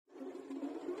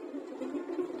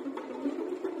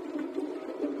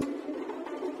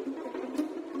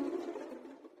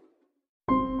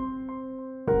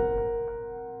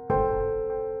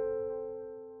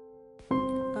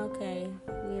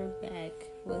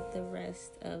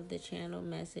rest of the channel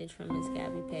message from Miss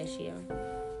Gabby Petito.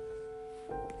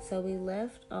 So we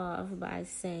left off by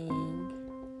saying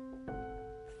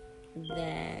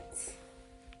that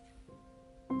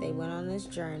they went on this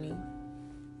journey.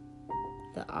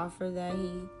 The offer that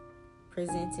he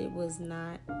presented was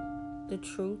not the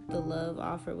truth. The love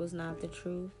offered was not the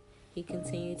truth. He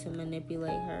continued to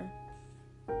manipulate her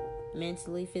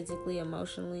mentally, physically,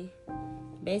 emotionally.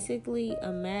 Basically,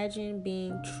 imagine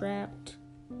being trapped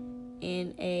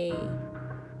in a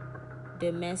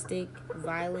domestic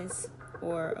violence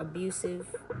or abusive,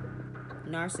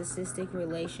 narcissistic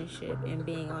relationship and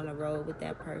being on the road with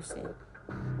that person.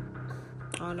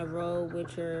 On the road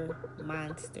with your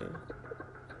monster.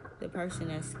 The person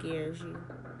that scares you.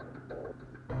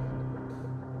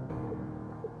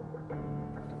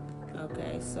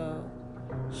 Okay, so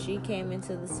she came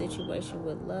into the situation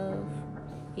with love.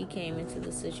 He came into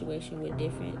the situation with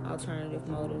different alternative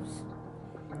motives.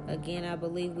 Again, I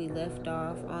believe we left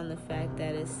off on the fact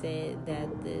that it said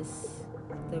that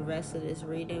the rest of this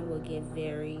reading will get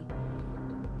very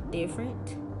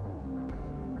different,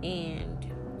 and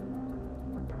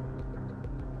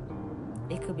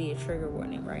it could be a trigger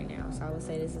warning right now. So I would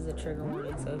say this is a trigger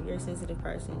warning. So if you're a sensitive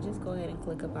person, just go ahead and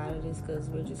click up out of this, because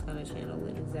we're just going to channel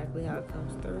it exactly how it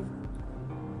comes through.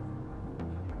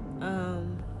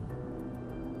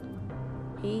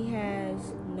 He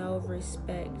has no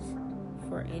respect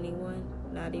for anyone,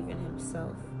 not even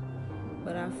himself.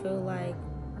 But I feel like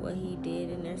what he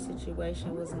did in their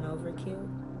situation was an overkill.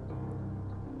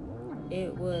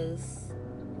 It was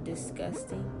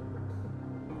disgusting.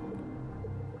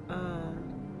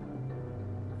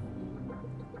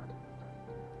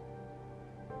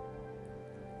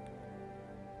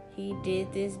 He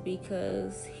did this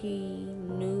because he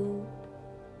knew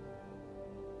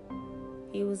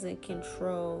he was in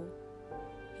control.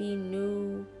 He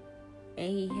knew, and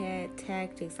he had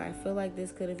tactics. I feel like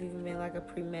this could have even been like a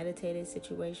premeditated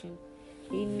situation.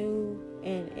 He knew,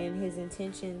 and his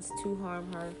intentions to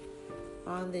harm her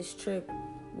on this trip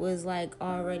was like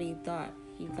already thought.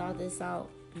 He thought this out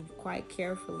quite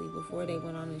carefully before they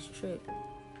went on this trip.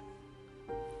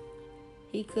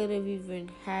 He could have even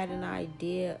had an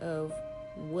idea of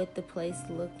what the place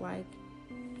looked like.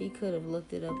 He could have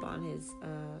looked it up on his,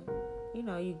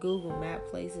 you Google map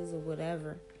places or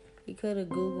whatever. He could have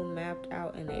Google mapped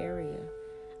out an area.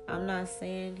 I'm not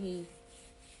saying he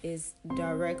is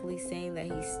directly saying that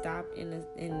he stopped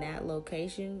in that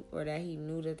location or that he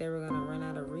knew that they were going to run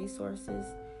out of resources.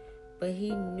 But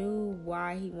he knew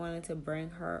why he wanted to bring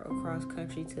her across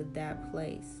country to that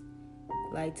place.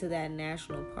 Like to that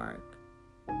national park.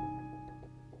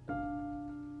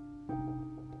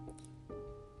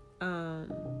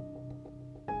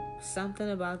 Something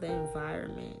about the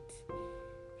environment.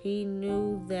 He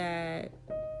knew that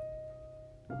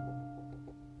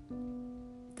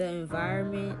the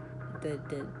environment,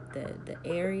 the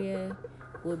area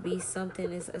would be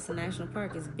something. It's a national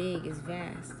park. It's big. It's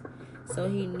vast. So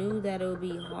he knew that it would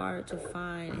be hard to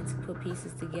find and to put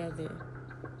pieces together,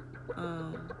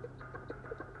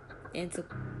 and to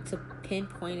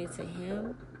pinpoint it to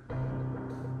him.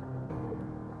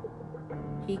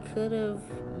 He could have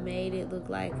made it look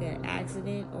like an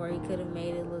accident, or he could have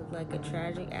made it look like a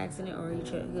tragic accident, or he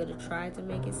could have tried to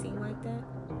make it seem like that.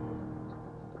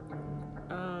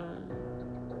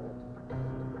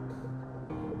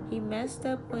 He messed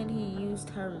up when he used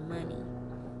her money.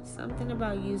 Something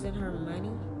about using her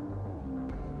money.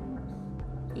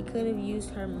 He could have used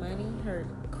her money, her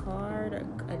card,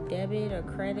 a debit or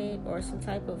credit, or some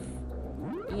type of...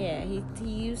 Yeah, he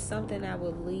used something that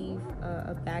would leave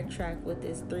a backtrack with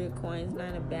this 3 of coins,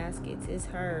 9 of baskets. It's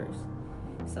hers.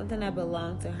 Something that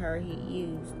belonged to her he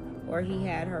used. Or he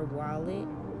had her wallet.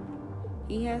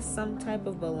 He has some type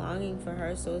of belonging for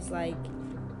her. So it's like,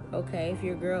 okay, if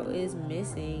your girl is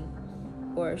missing,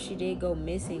 or if she did go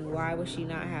missing, why would she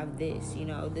not have this?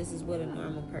 This is what a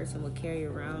normal person would carry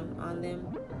around on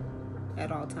them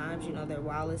at all times. Their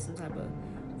wallet, some type of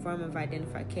form of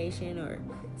identification or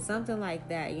something like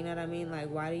that. You know what I mean? Like,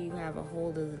 why do you have a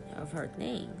hold of her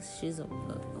things? She's a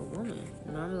woman.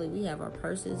 Normally we have our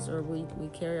purses, or we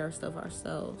carry our stuff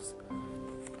ourselves.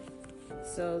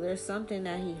 So there's something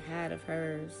that he had of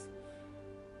hers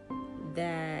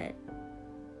that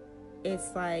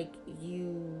it's like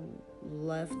you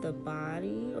left the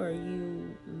body, or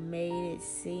you made it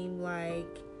seem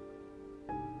like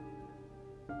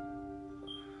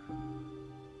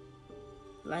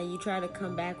you try to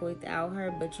come back without her,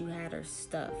 but you had her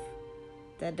stuff.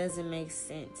 That doesn't make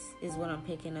sense, is what I'm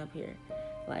picking up here.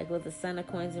 Like with the Son of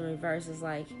Coins in reverse, it's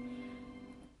like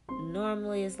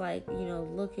normally it's like,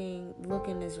 looking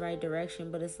this right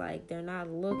direction, but it's like they're not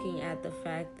looking at the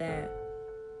fact that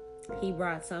he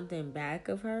brought something back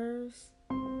of hers.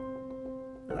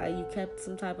 Like, you kept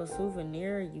some type of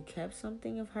souvenir, you kept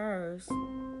something of hers.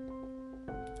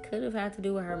 Could have had to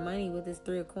do with her money, with this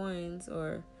 3 of coins,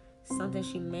 or something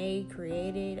she made,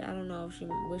 created. I don't know if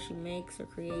what she makes or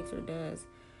creates or does,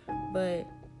 but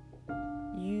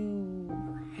you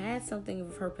had something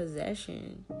of her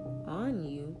possession on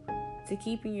you to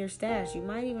keep in your stash. You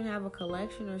might even have a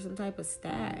collection or some type of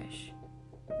stash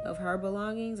of her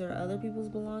belongings or other people's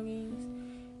belongings.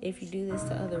 If you do this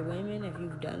to other women, if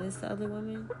you've done this to other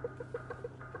women,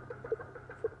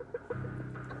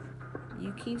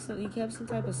 you kept some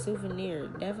type of souvenir,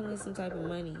 definitely some type of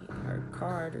money, her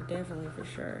card, or definitely for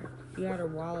sure. You had her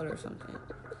wallet or something.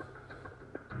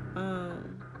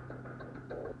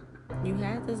 You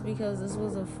had this because this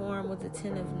was a form with the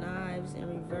 10 of knives in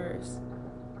reverse.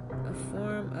 A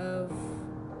form of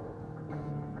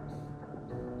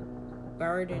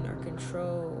burden or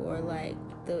control, or like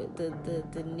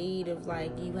the need of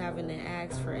like you having to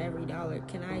ask for every dollar.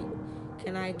 Can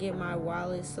I get my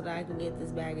wallet so that I can get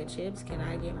this bag of chips? Can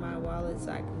I get my wallet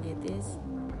so I can get this?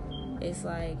 It's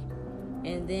like,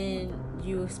 and then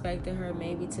you expected her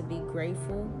maybe to be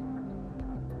grateful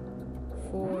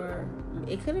for,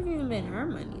 it could have even been her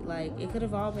money. Like, it could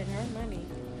have all been her money.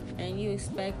 And you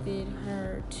expected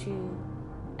her to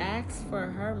ask for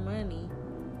her money,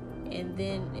 and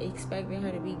then expecting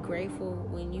her to be grateful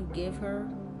when you give her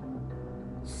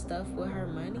stuff with her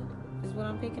money, is what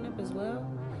I'm picking up as well.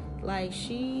 Like,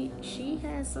 she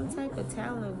has some type of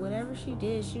talent. Whatever she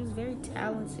did, she was very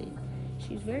talented.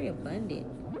 She was very abundant.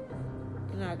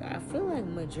 And I feel like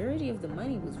majority of the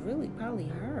money was really probably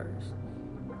hers.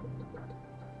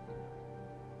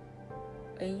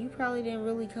 And you probably didn't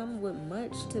really come with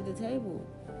much to the table.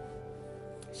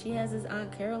 She has this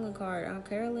Aunt Carolyn card. Aunt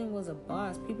Carolyn was a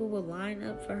boss. People would line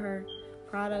up for her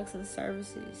products and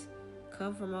services.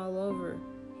 Come from all over.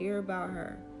 Hear about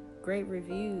her. Great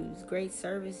reviews. Great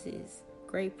services.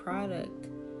 Great product.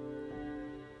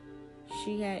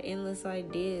 She had endless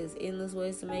ideas. Endless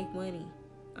ways to make money.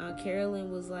 Aunt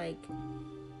Carolyn was like...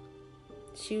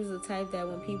 She was the type that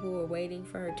when people were waiting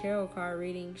for her tarot card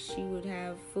reading, she would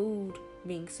have food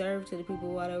being served to the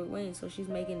people while they were waiting. So she's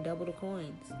making double the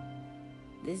coins.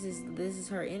 This is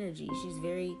her energy. She's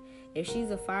very, if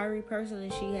she's a fiery person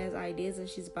and she has ideas and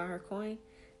she's about her coin,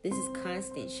 this is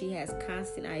constant. She has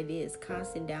constant ideas,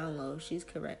 constant downloads. She's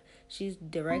correct. She's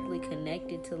directly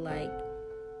connected to like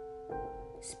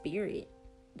spirit,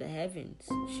 the heavens.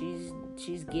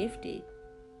 She's gifted.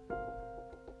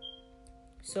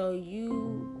 So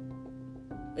you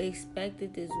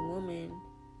expected this woman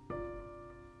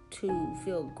to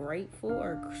feel grateful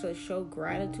or to show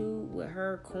gratitude with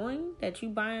her coin that you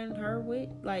buying her with.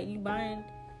 Like, you buying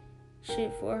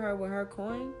shit for her with her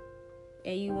coin,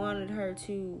 and you wanted her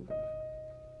to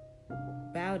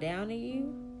bow down to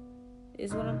you,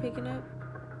 is what I'm picking up.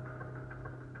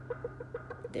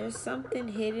 There's something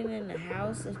hidden in the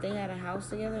house. If they had a house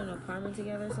together, an apartment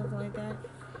together, something like that,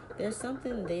 there's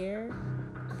something there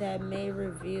that may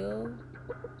reveal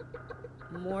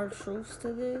more truths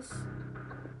to this.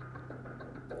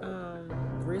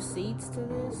 Receipts to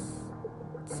this,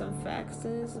 some facts to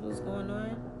this, what's going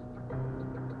on,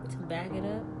 to back it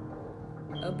up.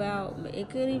 About, it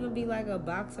could even be like a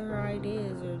box of her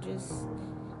ideas, or just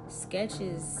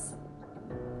sketches,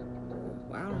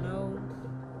 I don't know,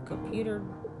 computer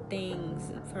things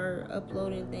of her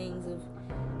uploading things of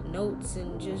notes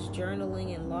and just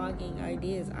journaling and logging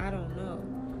ideas. I don't know.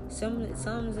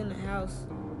 Something's in the house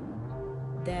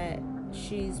that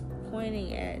she's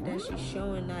pointing at, that she's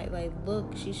showing, like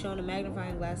look, she's showing a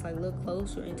magnifying glass, like look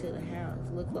closer into the house,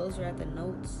 look closer at the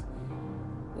notes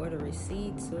or the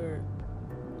receipts or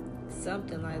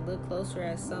something, like look closer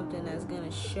at something that's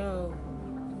gonna show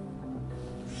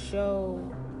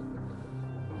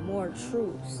more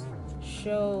truths,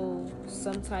 show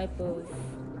some type of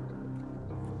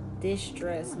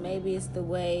distress. Maybe it's the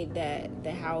way that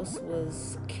the house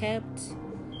was kept.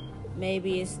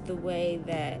 Maybe it's the way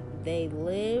that they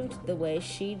lived, the way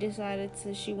she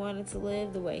wanted to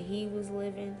live, the way he was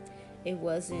living. It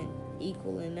wasn't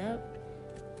equaling up.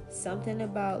 Something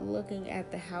about looking at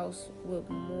the house with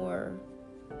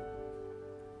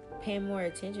paying more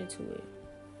attention to it.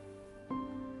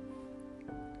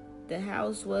 The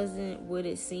house wasn't what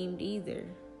it seemed either.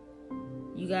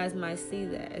 You guys might see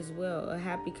that as well. A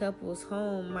happy couple's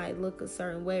home might look a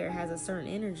certain way or has a certain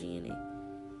energy in it.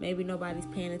 Maybe nobody's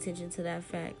paying attention to that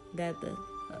fact, that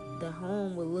the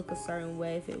home would look a certain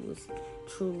way if it was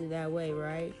truly that way,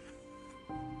 right?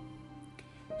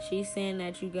 She's saying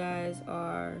that you guys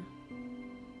are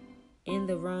in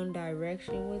the wrong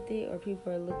direction with it, or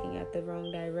people are looking at the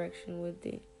wrong direction with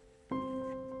it.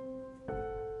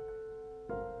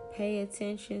 Pay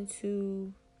attention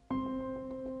to...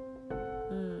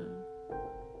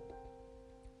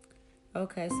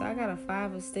 Okay, so I got a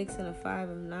 5 of sticks and a 5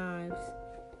 of knives,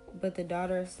 but the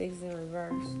daughter of sticks in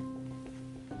reverse.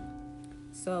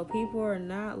 So people are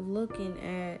not looking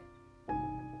at...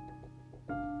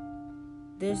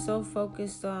 They're so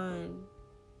focused on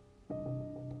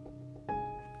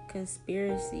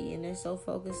conspiracy, and they're so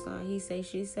focused on he say,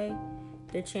 she say.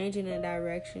 They're changing the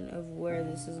direction of where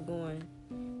this is going.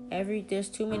 There's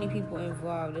too many people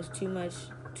involved. There's too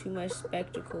much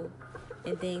spectacle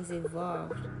and things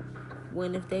involved.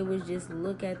 When if they would just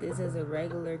look at this as a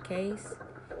regular case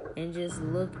and just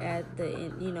look at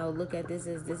look at this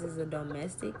as a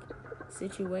domestic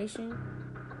situation,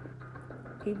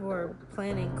 people are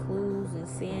planting clues and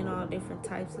seeing all different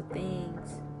types of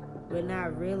things, but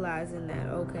not realizing that,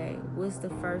 okay, what's the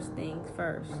first things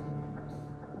first?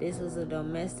 This was a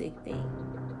domestic thing.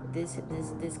 This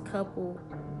couple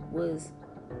was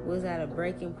at a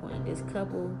breaking point. This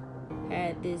couple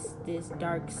had this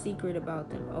dark secret about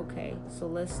them. Okay, so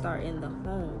let's start in the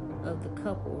home of the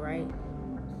couple, right?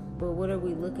 But what are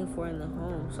we looking for in the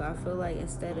home? So I feel like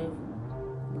instead of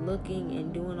looking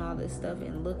and doing all this stuff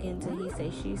and looking to he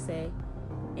say, she say,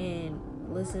 and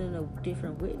listening to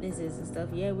different witnesses and stuff,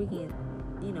 yeah, we can,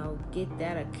 get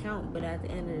that account. But at the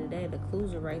end of the day, the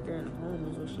clues are right there in the home,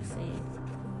 is what she's saying.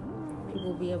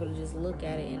 People will be able to just look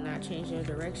at it and not change their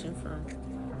direction from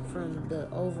the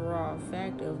overall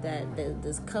fact of that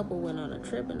this couple went on a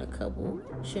trip, and the couple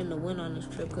shouldn't have went on this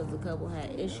trip because the couple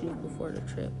had issues before the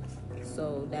trip.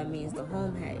 So that means the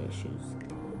home had issues.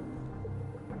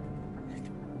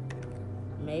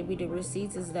 Maybe the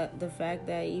receipts is that the fact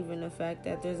that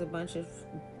there's a bunch of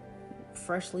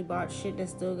freshly bought shit that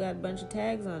still got a bunch of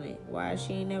tags on it. Why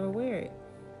she ain't never wear it?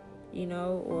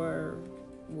 Or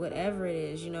whatever it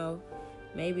is,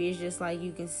 Maybe it's just like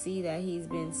you can see that he's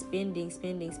been spending,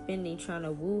 trying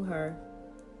to woo her.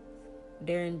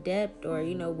 They're in debt, or,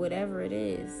 whatever it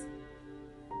is.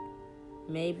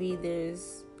 Maybe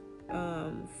there's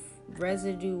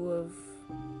residue of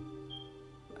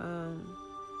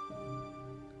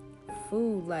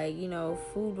food, like,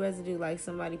 food residue, like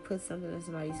somebody put something in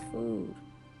somebody's food.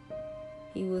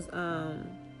 He was,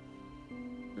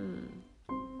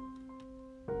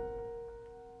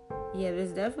 yeah,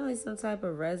 there's definitely some type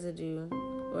of residue,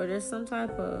 or there's some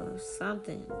type of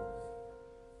something.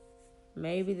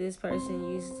 Maybe this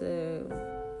person used to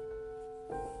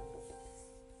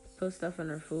put stuff in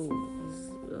her food.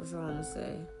 That's all I'm gonna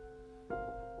say.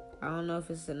 I don't know if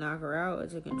it's to knock her out or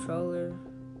to control her.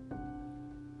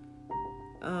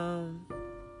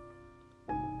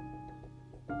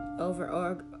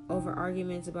 Over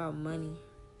arguments about money.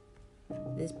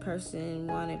 This person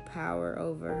wanted power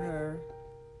over her.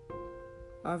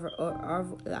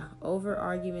 Over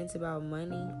arguments about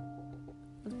money.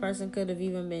 This person could have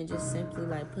even been just simply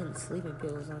like putting sleeping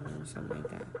pills on them or something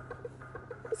like that.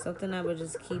 Something that would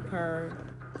just keep her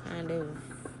kind of...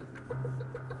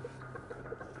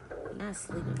 Not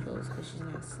sleeping pills, because she's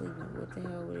not sleeping. What the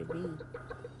hell would it be?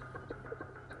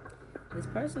 This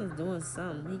person's doing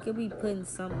something. He could be putting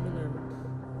something in her,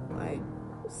 like,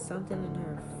 something in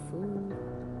her food.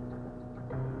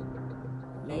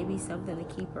 Maybe something to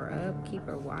keep her up, keep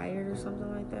her wired or something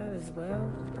like that as well.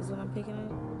 Is what I'm picking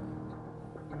up.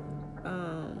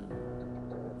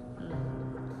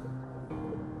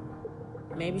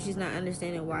 Maybe she's not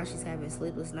understanding why she's having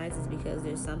sleepless nights is because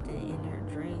there's something in her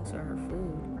drinks or her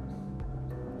food.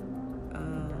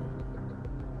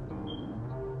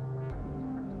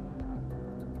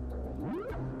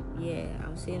 Yeah,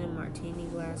 I'm seeing a martini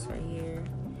glass right here,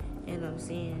 and I'm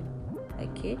seeing a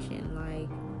kitchen. Like,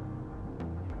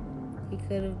 he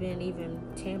could have been even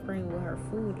tampering with her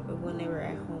food when they were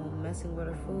at home, messing with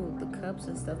her food. The cups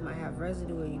and stuff might have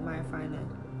residue, or you might find a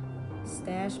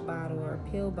stash bottle or a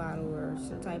pill bottle or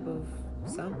some type of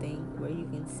something where you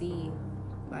can see,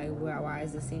 like, why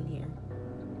is this in here?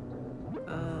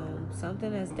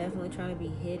 Something that's definitely trying to be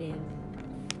hidden,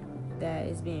 that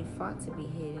is being fought to be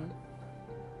hidden.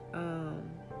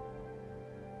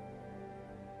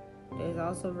 There's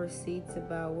also receipts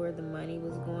about where the money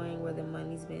was going, where the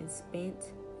money's been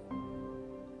spent,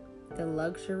 the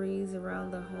luxuries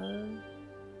around the home,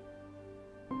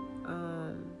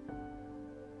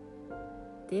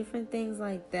 different things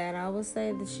like that. I would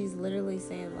say that she's literally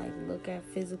saying, like, look at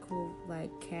physical, like,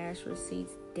 cash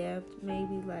receipts, debt,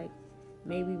 maybe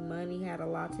money had a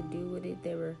lot to do with it.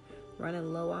 They were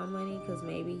running low on money, because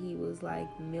maybe he was like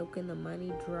milking the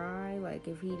money dry, like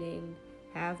if he didn't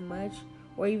have much,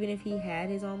 or even if he had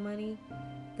his own money,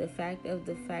 the fact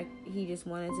he just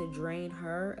wanted to drain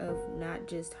her of not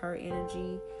just her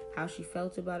energy, how she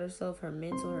felt about herself, her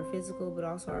mental, her physical, but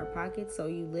also her pockets. So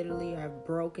you literally have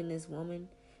broken this woman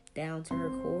down to her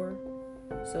core.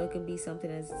 So it can be something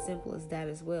as simple as that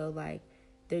as well. Like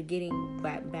they're getting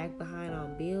back behind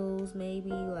on bills,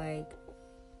 maybe, like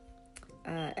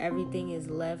everything is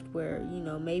left where,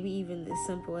 maybe even as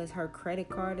simple as her credit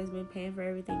card has been paying for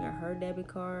everything, or her debit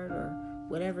card, or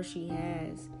whatever she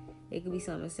has. It could be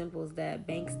something as simple as that.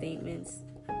 Bank statements.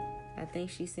 I think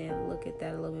she's saying look at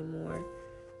that a little bit more.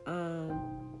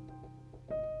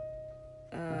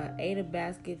 Eight of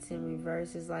Baskets in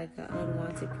reverse is like an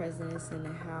unwanted presence in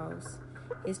the house.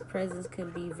 His presence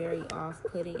could be very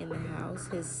off-putting in the house.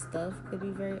 His stuff could be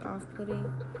very off-putting.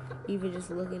 Even just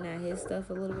looking at his stuff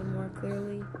a little bit more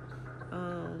clearly.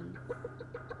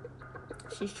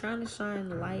 She's trying to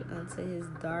shine light onto his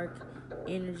dark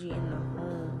energy in the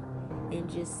home, and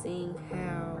just seeing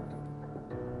how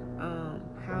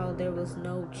there was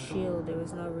no chill, there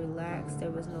was no relax, there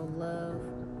was no love.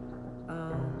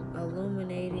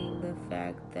 Illuminating the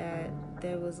fact that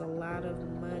there was a lot of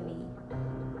money,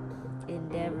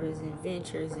 endeavors, and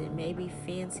ventures, and maybe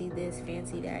fancy this,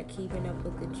 fancy that, keeping up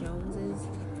with the Joneses.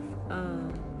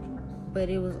 But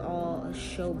it was all a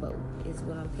showboat, is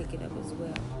what I'm picking up as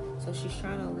well. So she's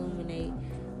trying to illuminate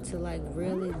to like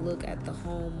really look at the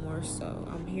home more so.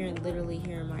 I'm literally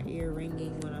hearing my ear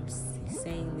ringing when I'm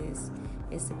saying this.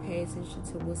 Is to pay attention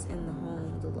to what's in the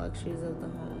home, the luxuries of the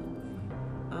home,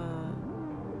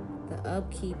 the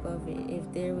upkeep of it.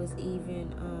 If there was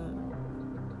even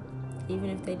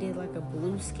if they did like a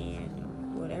blue scan,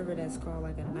 or whatever that's called,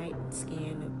 like a night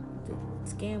scan, the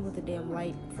scan with the damn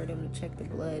light for them to check the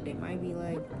blood. There might be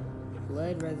like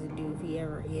blood residue if he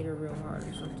ever hit her real hard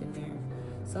or something there.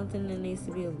 Something that needs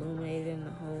to be illuminated in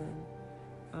the home.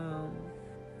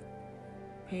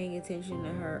 Paying attention to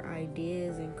her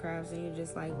ideas and crafts, and you're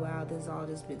just like, wow, this all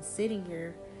just been sitting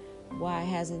here. Why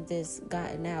hasn't this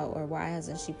gotten out, or why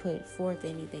hasn't she put forth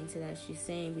anything to that she's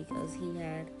saying? Because he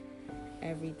had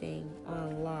everything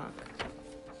on lock.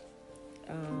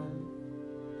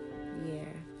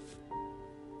 Yeah.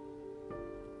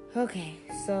 Okay,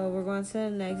 so we're going to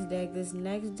the next deck. This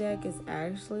next deck is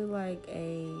actually like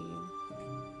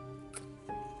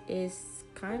it's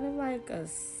kind of like a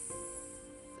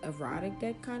erotic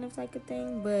deck kind of like a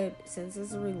thing, but since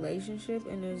it's a relationship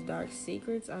and there's dark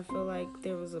secrets, I feel like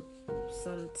there was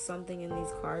something in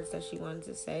these cards that she wanted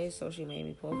to say, so she made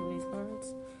me pull from these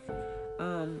cards.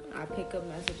 I pick up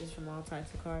messages from all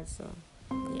types of cards, so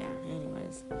yeah,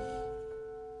 anyways.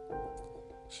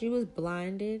 She was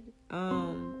blinded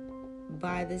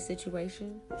by this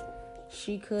situation.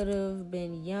 She could have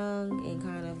been young and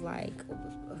kind of like,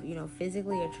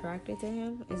 physically attracted to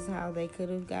him, is how they could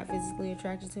have got physically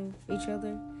attracted to each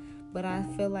other. But I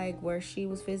feel like where she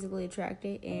was physically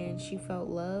attracted and she felt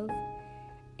love,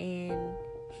 and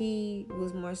he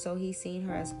was more so, he seen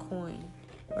her as coin,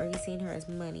 or he seen her as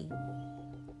money.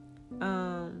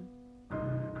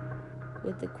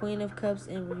 With the Queen of Cups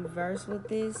in reverse with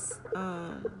this,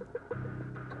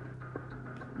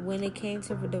 when it came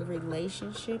to the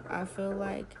relationship, I feel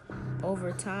like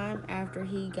over time, after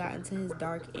he got into his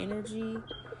dark energy,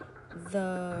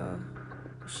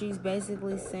 she's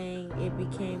basically saying it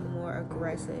became more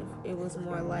aggressive. It was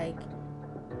more like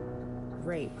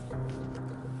rape.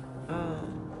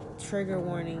 Trigger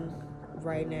warning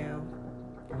right now.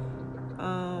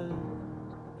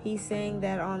 He's saying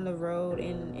that on the road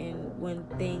and when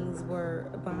things were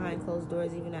behind closed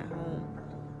doors, even at home,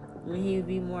 when he would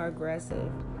be more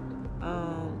aggressive.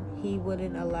 He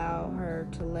wouldn't allow her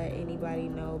to let anybody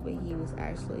know, but he was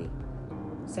actually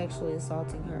sexually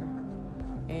assaulting her.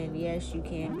 And yes, you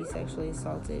can be sexually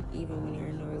assaulted even when you're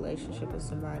in a relationship with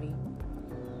somebody.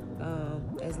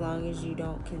 As long as you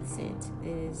don't consent, it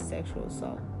is sexual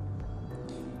assault.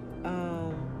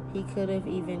 He could have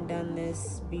even done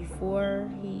this before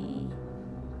he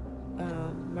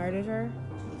murdered her.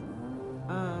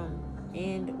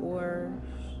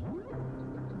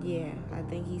 I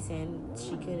think he's saying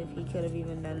he could have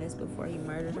even done this before he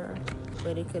murdered her,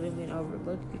 but it could have been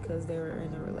overlooked because they were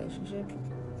in a relationship.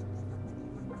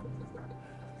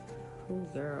 Ooh,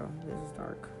 girl, this is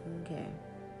dark.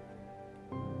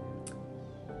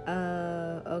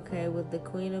 Okay, with the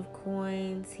Queen of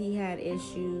Coins, he had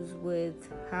issues with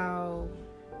how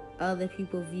other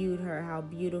people viewed her, how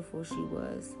beautiful she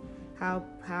was,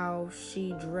 how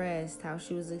she dressed, how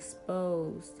she was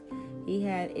exposed. He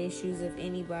had issues if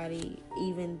anybody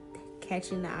even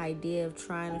catching the idea of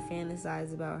trying to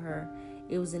fantasize about her.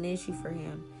 It was an issue for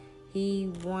him.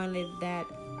 He wanted that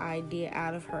idea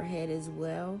out of her head as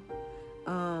well.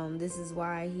 This is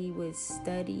why he would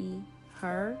study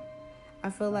her. I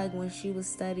feel like when she was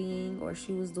studying, or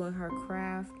she was doing her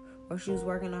craft, or she was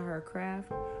working on her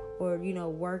craft, or,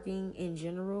 working in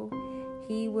general,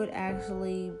 he would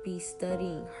actually be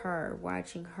studying her,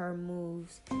 watching her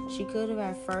moves. She could have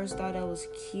at first thought that was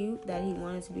cute, that he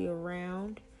wanted to be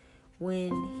around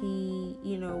when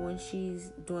when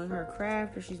she's doing her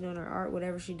craft or she's doing her art,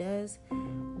 whatever she does.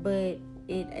 But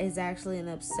it is actually an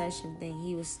obsession thing.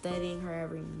 He was studying her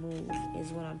every move,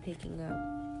 is what I'm picking up.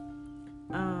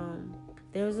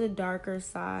 There was a darker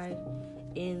side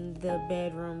in the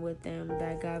bedroom with them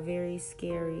that got very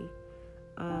scary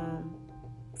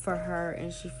for her,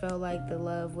 and she felt like the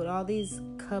love, with all these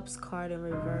cups card in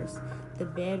reverse, the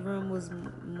bedroom was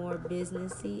more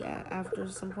businessy after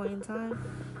some point in time.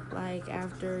 Like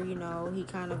after he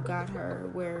kind of got her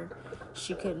where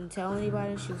she couldn't tell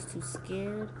anybody, she was too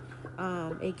scared.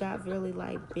 It got really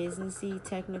like businessy,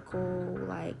 technical,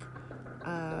 like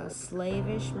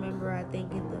slavish. Remember, I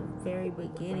think in the very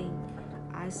beginning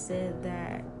I said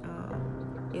that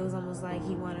it was almost like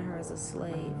he wanted her as a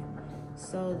slave.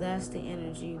 So that's the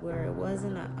energy, where it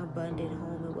wasn't an abundant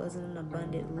home, it wasn't an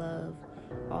abundant love.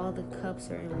 All the cups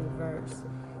are in reverse.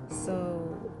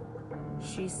 So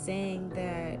she's saying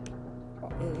that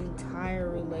the entire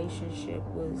relationship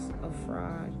was a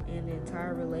fraud, and the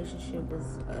entire relationship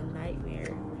was a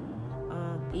nightmare.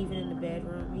 Even in the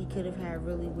bedroom, he could have had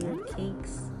really weird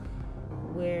kinks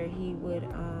where he would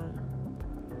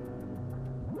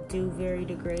do very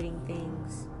degrading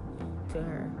things to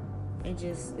her. It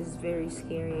just is very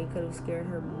scary. It could have scared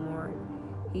her more.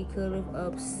 He could have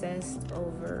obsessed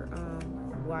over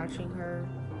watching her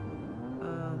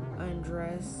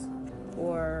undress,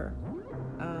 or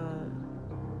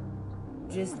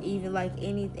just even like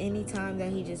any time that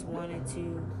he just wanted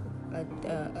to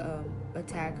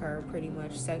attack her, pretty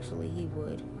much sexually, he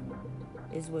would,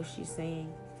 is what she's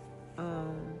saying.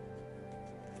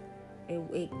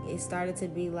 It started to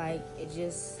be like, it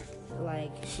just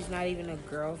like she's not even a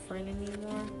girlfriend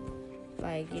anymore.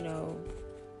 Like,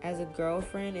 as a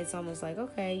girlfriend, it's almost like,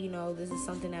 okay, this is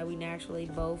something that we naturally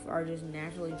both are just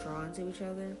naturally drawn to each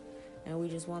other, and we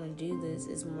just want to do this.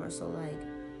 It's more so like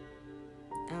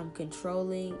I'm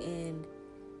controlling, and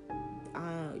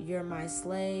you're my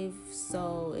slave,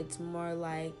 so it's more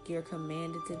like you're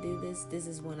commanded to do this. This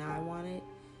is when I want it.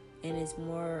 And it's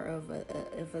more of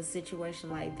a situation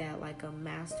like that, like a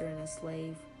master and a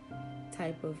slave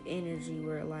type of energy,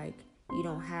 where like you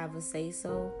don't have a say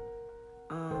so.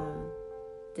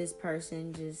 This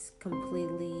person just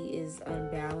completely is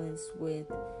unbalanced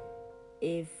with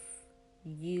if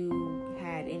you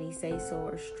had any say so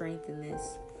or strength in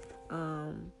this.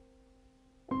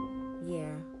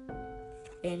 Yeah.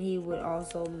 And he would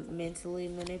also mentally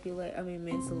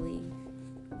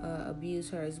abuse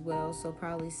her as well. So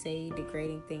probably say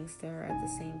degrading things to her at the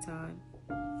same time.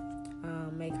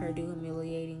 Make her do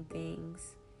humiliating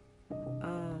things.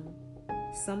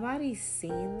 Somebody's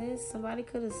seen this. Somebody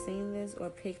could have seen this or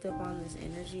picked up on this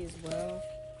energy as well.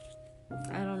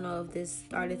 I don't know if this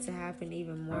started to happen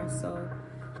even more so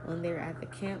when they're at the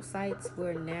campsites,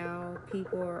 where now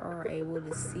people are able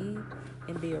to see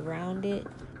and be around it.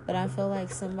 But I feel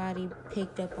like somebody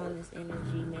picked up on this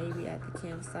energy maybe at the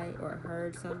campsite, or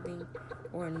heard something,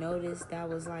 or noticed that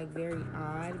was like very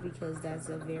odd, because that's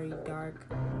a very dark,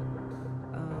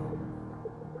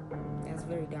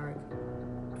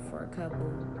 for a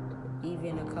couple.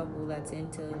 Even a couple that's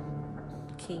into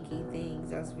kinky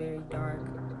things, that's very dark.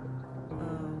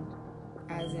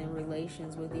 As in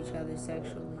relations with each other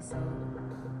sexually. So,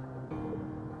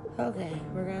 okay,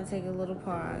 we're gonna take a little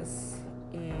pause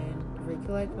and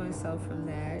recollect myself from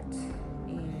that,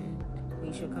 and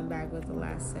we should come back with the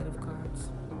last set of cards.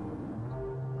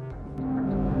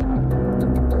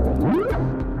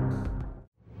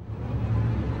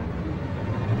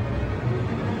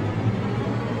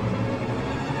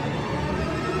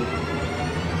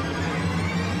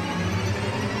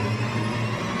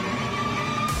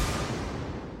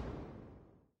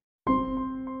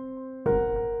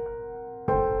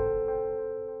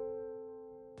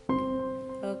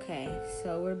 Okay,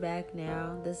 so we're back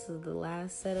now. This is the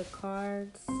last set of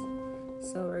cards.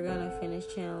 So we're gonna finish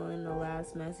channeling the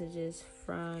last messages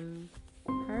from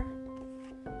her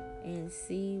and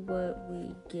see what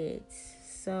we get.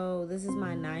 So this is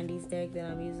my 90s deck that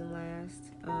I'm using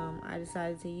last. I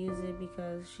decided to use it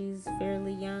because she's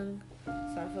fairly young,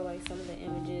 so I feel like some of the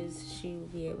images she will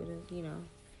be able to,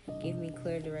 give me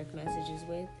clear, direct messages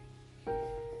with.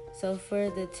 So for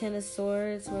the Ten of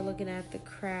Swords, we're looking at the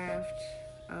craft.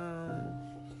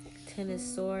 Ten of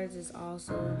Swords is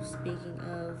also speaking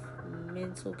of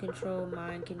mental control,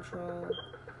 mind control,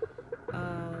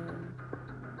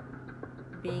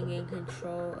 being in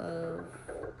control of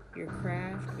your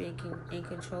craft, being in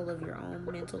control of your own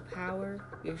mental power,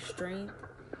 your strength.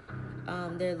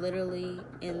 They're literally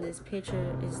in this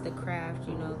picture is the craft,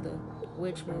 the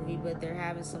witch movie, but they're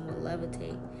having someone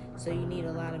levitate. So you need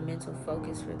a lot of mental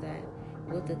focus for that.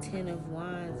 With the Ten of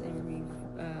Wands and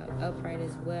upright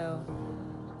as well.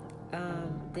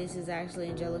 This is actually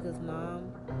Angelica's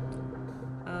mom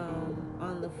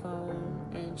on the phone,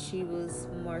 and she was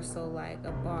more so like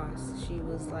a boss. She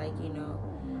was like,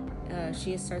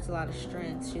 she asserts a lot of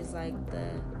strength. She's like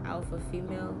the alpha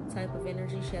female type of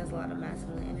energy. She has a lot of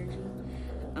masculine energy.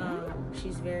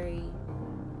 She's very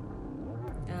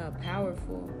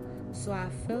powerful. So I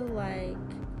feel like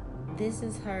this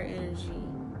is her energy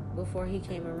before he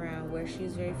came around, where she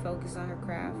was very focused on her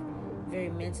craft, very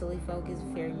mentally focused,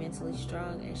 very mentally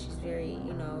strong, and she's very,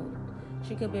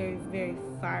 she could be very, very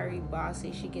fiery,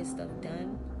 bossy. She gets stuff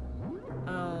done.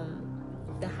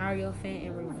 The Hierophant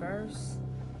in reverse.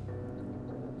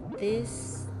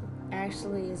 This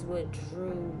actually is what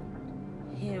drew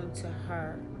him to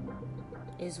her.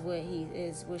 Is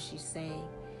what she's saying.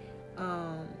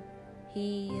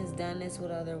 He has done this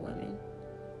with other women.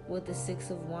 With the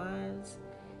Six of Wands,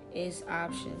 it's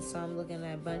options. So I'm looking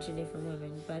at a bunch of different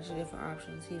women, a bunch of different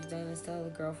options. He's done this to other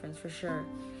girlfriends for sure.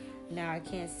 Now I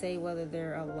can't say whether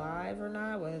they're alive or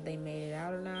not, whether they made it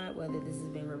out or not, whether this has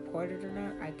been reported or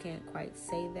not. I can't quite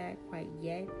say that quite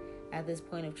yet at this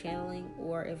point of channeling,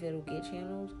 or if it'll get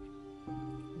channeled.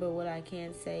 But what I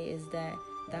can say is that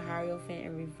the Hierophant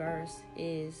in reverse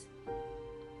is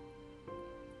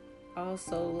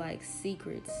also like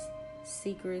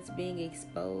secrets being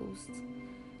exposed.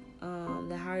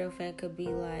 The Hierophant could be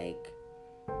like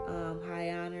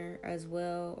high honor as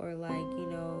well, or like,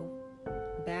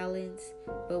 balance.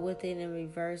 But with it in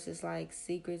reverse, it's like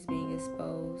secrets being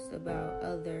exposed about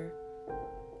other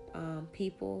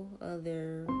people,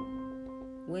 other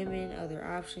women, other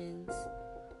options,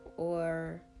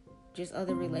 or just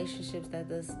other relationships that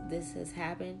this has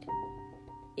happened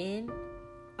in.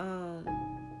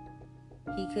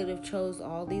 He could have chose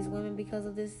all these women because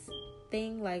of this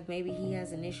thing. Like maybe he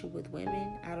has an issue with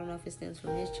women. I don't know if it stems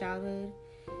from his childhood.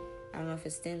 I don't know if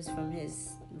it stems from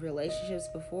his relationships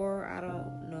before. I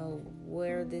don't know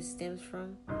where this stems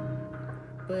from.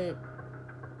 But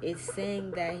it's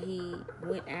saying that he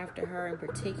went after her in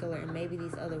particular, and maybe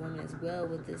these other women as well,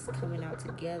 with this coming out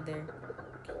together.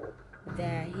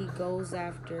 That he goes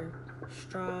after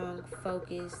strong,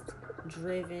 focused,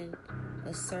 driven,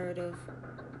 assertive,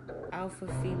 alpha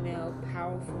female,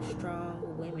 powerful,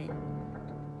 strong women,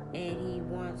 and he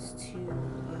wants to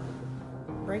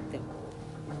break them.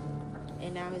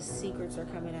 And now his secrets are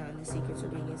coming out, and the secrets are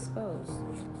being exposed.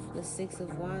 The Six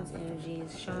of Wands energy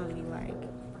is showing me like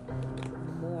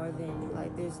more than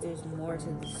like there's more to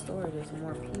the story. There's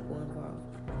more people involved.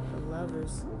 The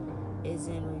Lovers is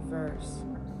in reverse.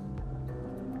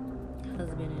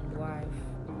 Husband and wife.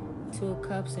 Two of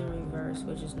Cups in reverse,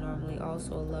 which is normally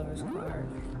also a Lover's card.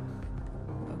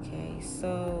 Okay,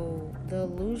 so the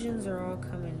illusions are all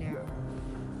coming now.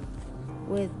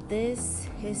 With this,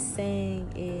 his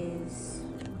saying is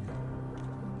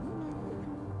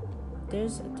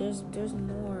there's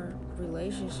more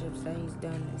relationships that he's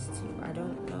done this to. I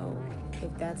don't know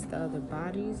if that's the other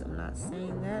bodies. I'm not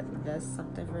saying that. That's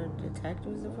something for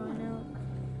detectives to find out.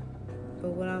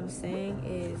 But what I'm saying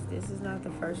is this is not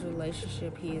the first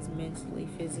relationship he is mentally,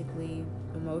 physically,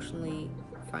 emotionally,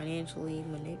 financially,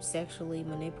 sexually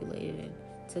manipulated and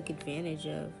took advantage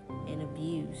of and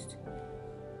abused.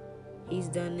 He's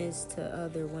done this to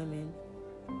other women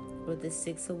with the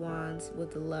Six of Wands,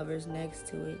 with the Lovers next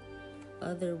to it.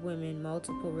 Other women,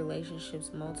 multiple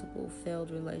relationships, multiple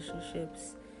failed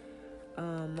relationships,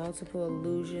 multiple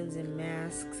illusions and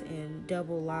masks and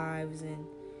double lives and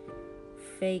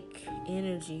fake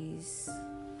energies.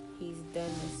 He's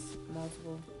done this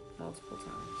multiple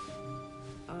times.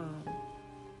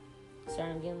 Sorry,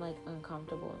 I'm getting like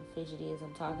uncomfortable and fidgety as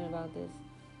I'm talking about this.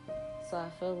 So I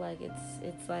feel like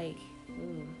it's like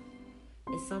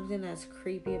it's something that's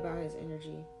creepy about his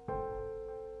energy.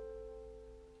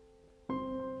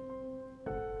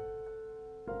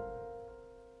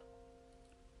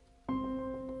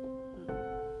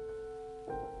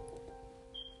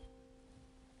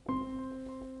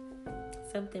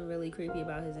 Something really creepy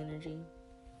about his energy.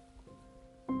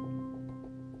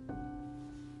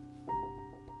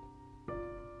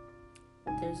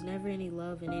 There's never any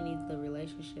love in any of the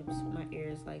relationships. My ear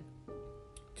is like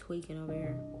tweaking over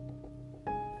here.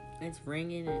 It's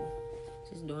ringing and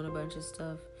just doing a bunch of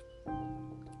stuff.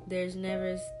 There's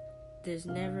never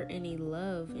any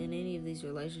love in any of these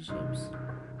relationships.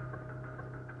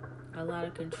 A lot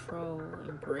of control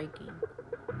and breaking.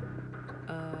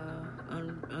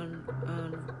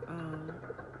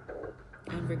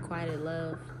 Unrequited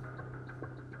love.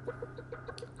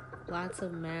 Lots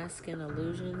of masks and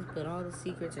illusions, but all the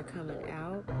secrets are coming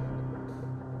out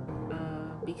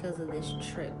because of this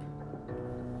trip.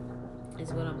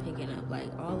 Is what I'm picking up.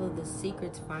 Like, all of the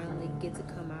secrets finally get to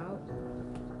come out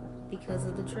because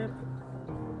of the trip.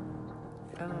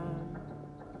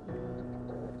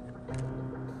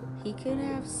 He could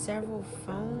have several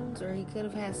phones, or he could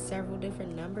have had several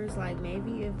different numbers. Like,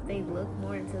 maybe if they look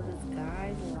more into this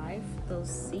guy's life,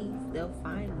 they'll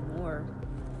find more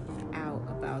out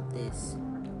about this.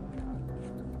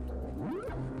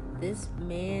 This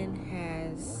man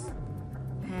has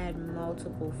had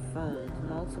multiple phones,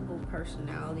 multiple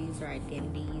personalities or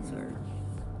identities, or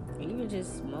even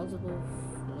just multiple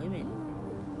women.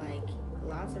 Like,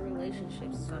 lots of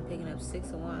relationships. So I'm picking up 6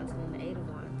 of Wands and then the 8 of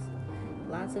Wands.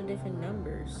 Lots of different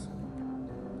numbers,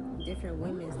 different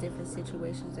women's, different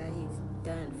situations that he's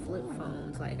done. Flip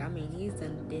phones. Like, I mean,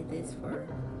 did this for a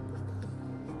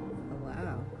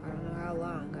while. I don't know how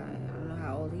long. I don't know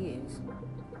how old he is,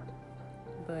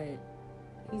 but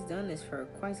he's done this for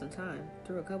quite some time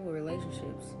through a couple of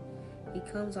relationships. He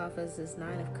comes off as this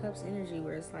 9 of Cups energy,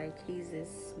 where it's like he's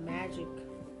this magic.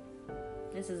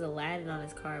 This is Aladdin on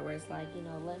his card, where it's like,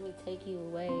 let me take you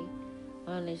away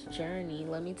on this journey.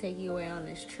 Let me take you away on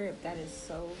this trip. That is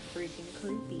so freaking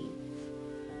creepy,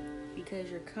 because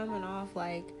you're coming off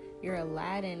like you're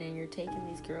Aladdin and you're taking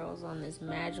these girls on this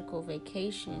magical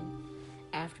vacation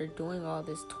after doing all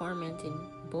this tormenting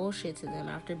bullshit to them,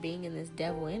 after being in this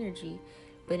devil energy.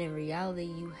 But in reality,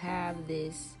 you have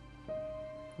this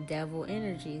devil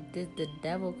energy. The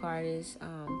devil card is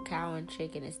cow and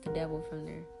chicken. It's the devil from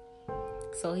there.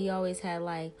 So he always had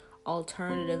like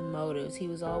alternative motives. He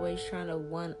was always trying to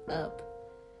one up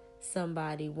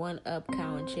somebody, one up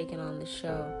cow and chicken on the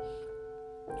show.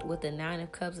 With the 9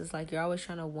 of Cups, it's like you're always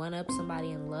trying to one up somebody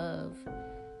in love,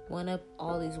 one up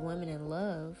all these women in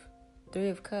love. 3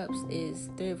 of Cups is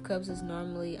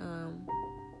normally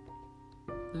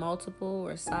multiple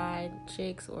or side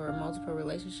chicks or multiple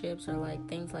relationships or like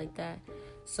things like that.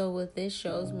 So what this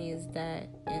shows me is that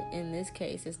in this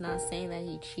case, it's not saying that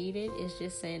he cheated. It's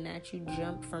just saying that you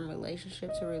jump from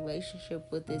relationship to relationship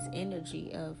with this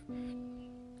energy of,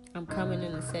 I'm coming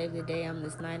in to save the day. I'm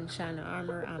this knight in shining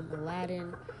armor. I'm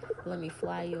Aladdin. Let me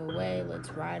fly you away.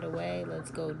 Let's ride away. Let's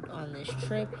go on this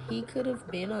trip. He could have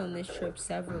been on this trip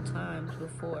several times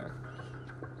before.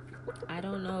 I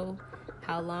don't know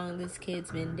how long this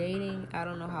kid's been dating. I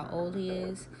don't know how old he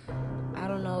is. I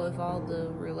don't know if all the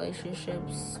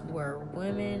relationships were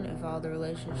women, if all the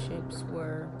relationships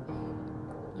were,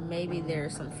 maybe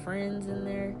there's some friends in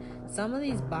there. Some of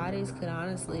these bodies could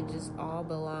honestly just all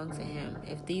belong to him.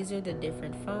 If these are the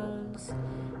different phones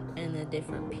and the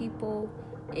different people,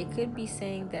 it could be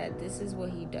saying that this is what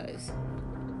he does.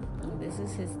 This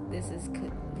is his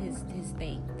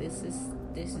thing. This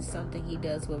is something he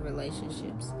does with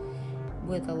relationships.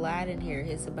 With Aladdin here,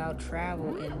 it's about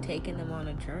travel and taking them on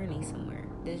a journey somewhere.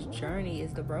 This journey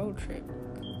is the road trip.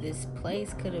 This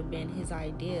place could have been his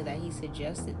idea that he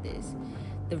suggested this.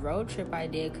 The road trip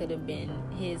idea could have been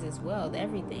his as well,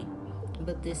 everything.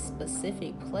 But this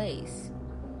specific place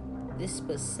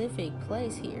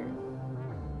here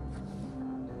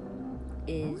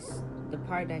is the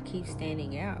part that keeps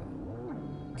standing out.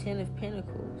 10 of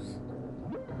Pentacles.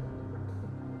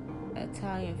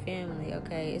 Italian family.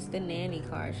 Okay, it's the nanny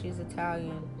card. She's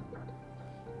Italian.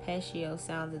 Petito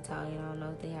sounds Italian. I don't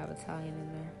know if they have Italian in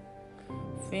there.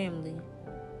 Family.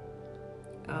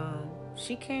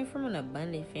 She came from an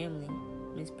abundant family,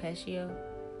 Miss Petito.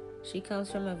 She comes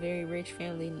from a very rich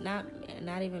family. Not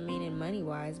even meaning money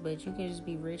wise, but you can just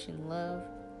be rich in love,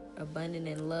 abundant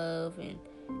in love and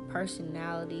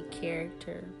personality,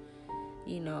 character,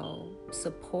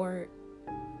 support.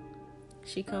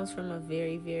 She comes from a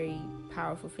very, very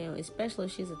powerful family, especially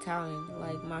if she's Italian.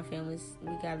 Like, my family's,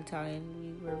 we got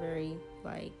Italian. We're very,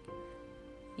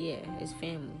 it's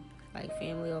family. Like,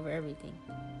 family over everything.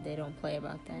 They don't play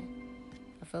about that.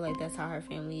 I feel like that's how her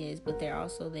family is. But they are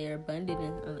abundant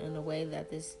in a way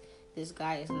that this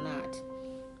guy is not.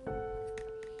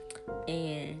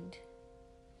 And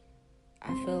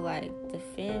I feel like the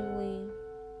family,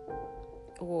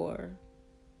 or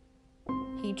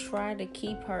he tried to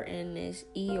keep her in this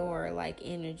Eeyore like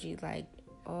energy, like,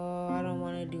 oh, I don't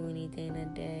want to do anything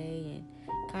today, and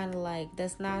kind of like,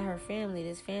 that's not her family.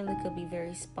 This family could be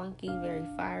very spunky, very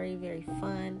fiery, very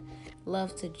fun,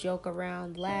 loves to joke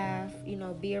around, laugh,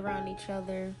 be around each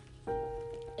other.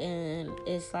 And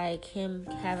it's like him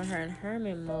having her in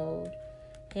hermit mode,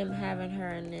 him having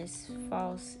her in this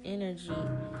false energy.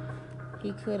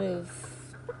 He could have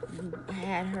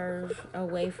had her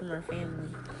away from her family,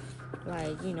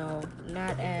 like,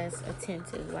 not as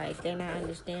attentive. Like, they're not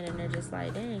understanding. They're just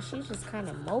like, dang, she's just kind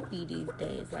of mopey these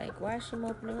days. Like, why is she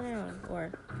moping around?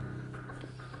 Or,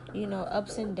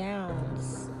 ups and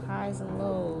downs, highs and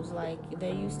lows. Like,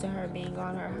 they're used to her being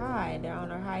on her high. They're on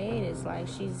her hiatus. Like,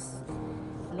 she's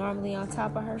normally on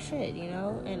top of her shit,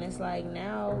 And it's like,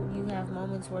 now you have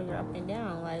moments where you're up and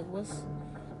down. Like,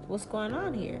 what's going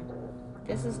on here?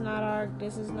 This is not our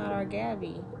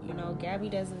Gabby. Gabby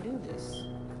doesn't do this.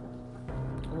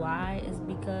 Why? Is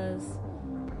because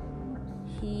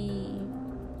he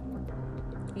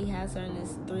has her in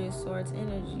this Three of Swords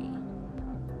energy,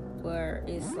 where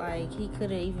it's like he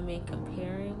could have even been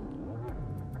comparing.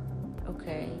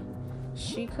 Okay,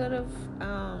 she could have.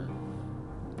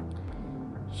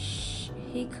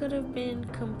 He could have been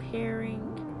comparing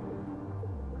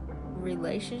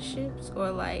relationships,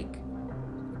 or like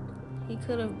he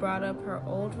could have brought up her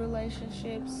old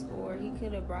relationships, or he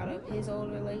could have brought up his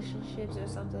old relationships, or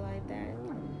something like that.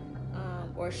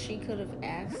 Or she could have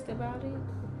asked about it.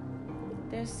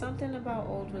 There's something about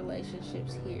old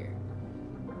relationships here,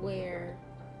 where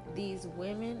these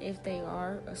women, if they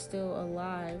are still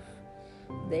alive,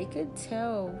 they could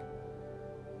tell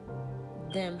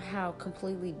them how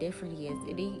completely different he is.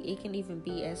 It can even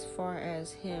be as far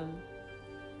as him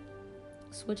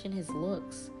switching his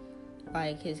looks.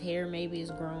 Like, his hair maybe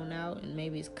is grown out and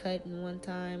maybe it's cut in one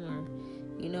time, or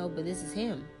but this is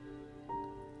him.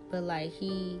 But like,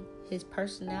 his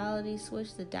personality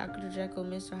switched. The Dr. Jekyll,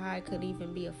 Mr. Hyde could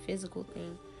even be a physical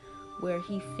thing, where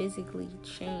he physically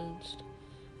changed,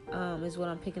 is what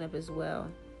I'm picking up as well.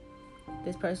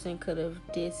 This person could have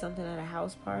did something at a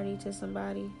house party to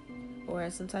somebody, or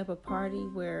at some type of party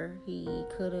where he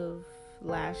could have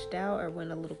lashed out or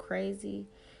went a little crazy.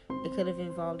 It could have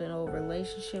involved an old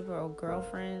relationship or old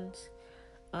girlfriends.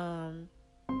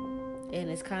 And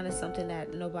it's kind of something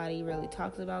that nobody really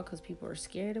talks about because people are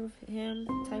scared of him,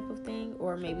 type of thing.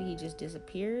 Or maybe he just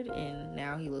disappeared and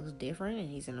now he looks different and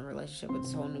he's in a relationship with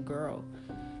this whole new girl.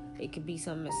 It could be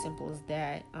something as simple as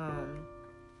that.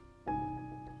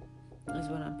 Is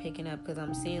what I'm picking up, because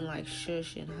I'm seeing like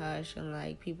shush and hush and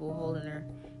like people holding their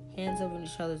hands over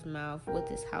each other's mouth with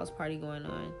this house party going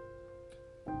on.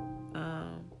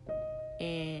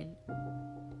 And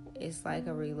it's like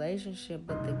a relationship,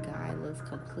 but the guy looks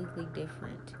completely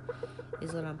different,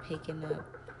 is what I'm picking up.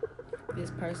 This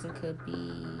person could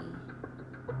be,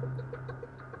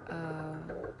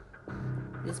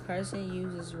 this person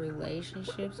uses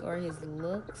relationships or his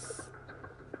looks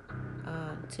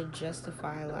to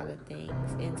justify a lot of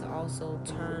things, and to also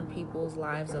turn people's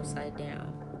lives upside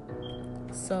down.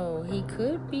 So he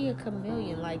could be a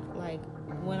chameleon, like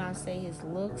when I say his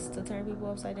looks to turn people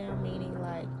upside down, meaning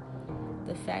like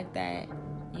the fact that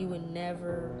you would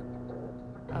never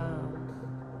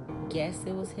guess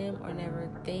it was him, or never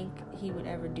think he would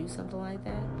ever do something like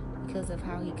that, because of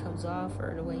how he comes off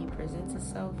or the way he presents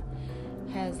himself,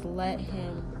 has let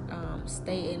him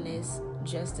stay in this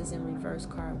justice in reverse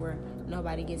card, where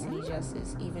nobody gets any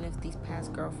justice. Even if these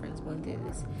past girlfriends went through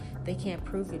this, they can't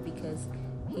prove it, because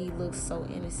he looks so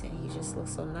innocent. He just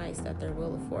looks so nice that their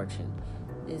wheel of fortune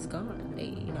is gone.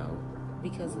 They,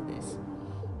 because of this.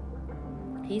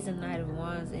 He's a Knight of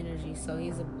Wands energy, so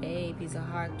he's a babe, he's a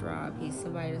heartthrob, he's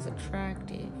somebody that's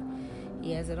attractive.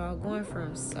 He has it all going for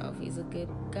himself. He's a good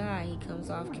guy. He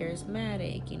comes off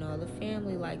charismatic. The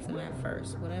family likes him at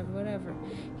first. Whatever.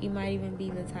 He might even be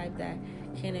the type that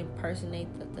can impersonate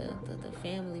the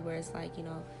family, where it's like,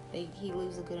 he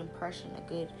leaves a good impression, a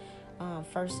good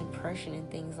first impression, and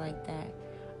things like that.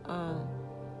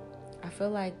 I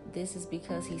feel like this is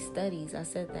because he studies. I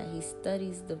said that he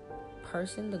studies the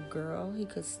person, the girl. He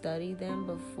could study them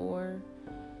before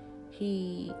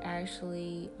he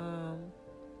actually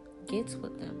gets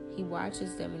with them. He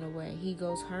watches them in a way. He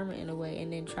goes hermit in a way,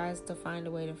 and then tries to find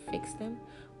a way to fix them,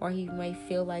 or he may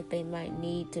feel like they might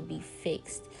need to be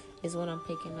fixed, is what I'm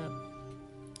picking up.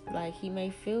 Like, he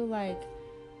may feel like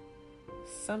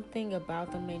something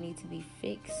about them may need to be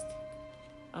fixed.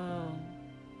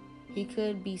 He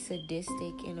could be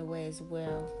sadistic in a way as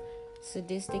well.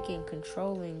 Sadistic and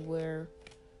controlling, where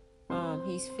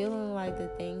he's feeling like the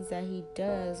things that he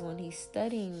does when he's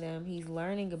studying them, he's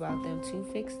learning about them to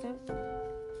fix them,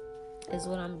 is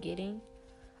what I'm getting.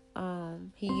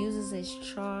 He uses his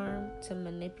charm to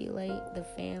manipulate the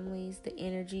families, the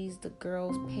energies, the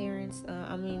girl's parents.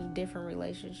 Different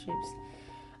relationships.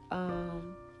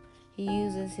 He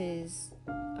uses his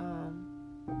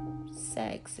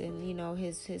sex and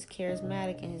his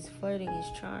charismatic and his flirting,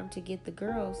 his charm to get the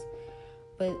girls.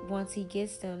 But once he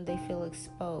gets them, they feel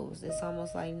exposed. It's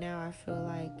almost like now I feel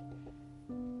like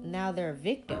now they're a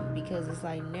victim, because it's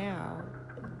like now,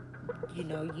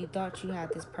 you thought you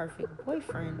had this perfect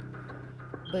boyfriend,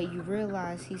 but you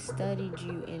realize he studied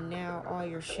you, and now all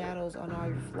your shadows on all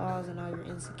your flaws and all your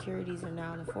insecurities are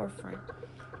now in the forefront.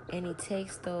 And he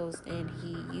takes those and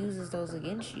he uses those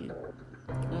against you,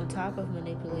 on top of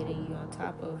manipulating you, on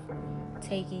top of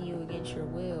taking you against your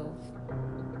will,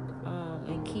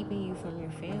 and keeping you from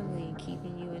your family, and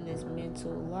keeping you in this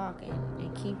mental lock,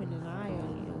 and keeping an eye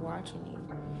on you, and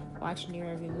watching your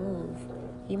every move.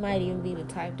 He might even be the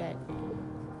type that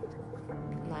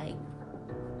like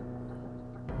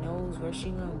knows where she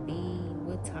gonna be,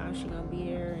 what time she gonna be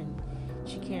there, and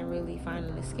she can't really find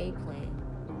an escape plan.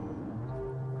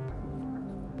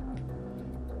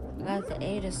 I got the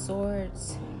Eight of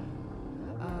Swords.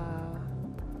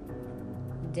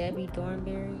 Debbie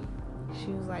Dornberry.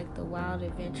 She was like the wild,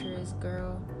 adventurous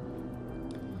girl.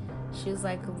 She was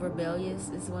like rebellious,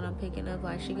 is what I'm picking up.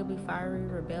 Like, she could be fiery,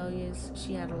 rebellious.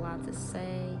 She had a lot to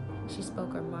say. She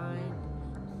spoke her mind.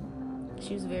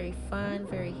 She was very fun,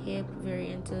 very hip,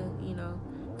 very into,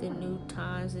 the new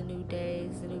times, the new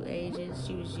days, the new ages.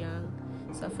 She was young.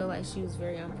 So I feel like she was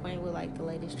very on point with, like, the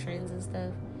latest trends and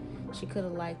stuff. She could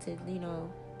have liked to,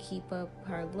 keep up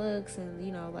her looks and,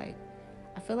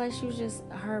 I feel like she was just,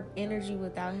 her energy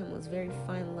without him was very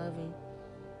fun loving.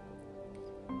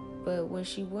 But when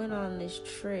she went on this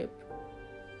trip,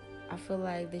 I feel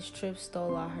like this trip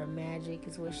stole all her magic,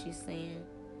 is what she's saying.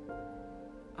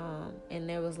 And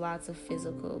there was lots of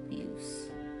physical abuse.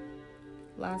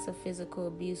 Lots of physical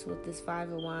abuse with this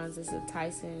Five of Wands. It's a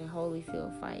Tyson and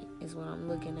Holyfield fight, is what I'm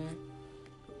looking at.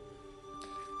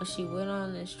 When she went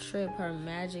on this trip, her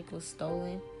magic was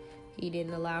stolen. He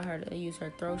didn't allow her to use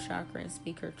her throat chakra and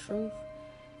speak her truth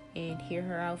and hear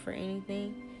her out for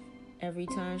anything. Every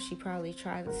time she probably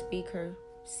tried to speak her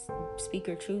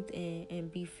truth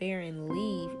and be fair and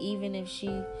leave, even if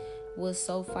she was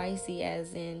so feisty,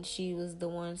 as in she was the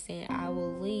one saying, I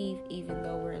will leave even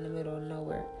though we're in the middle of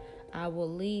nowhere. I will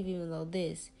leave even though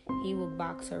this. He would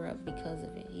box her up because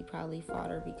of it. He probably fought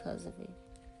her because of it.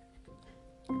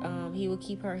 He would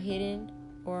keep her hidden,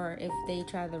 or if they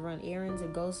tried to run errands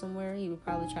and go somewhere, he would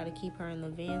probably try to keep her in the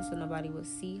van so nobody would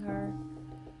see her.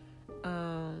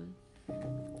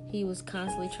 He was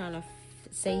constantly trying to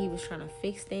say he was trying to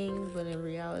fix things, but in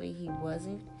reality he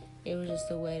wasn't. It was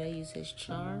just a way to use his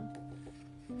charm.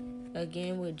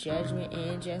 Again, with Judgment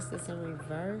and Justice in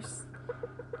reverse,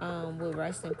 with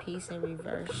Rest in Peace in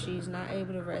reverse, she's not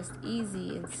able to rest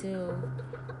easy until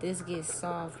this gets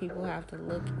solved. People have to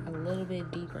look a little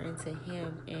bit deeper into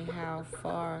him and how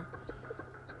far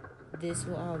this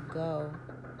will all go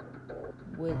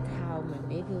with how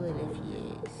manipulative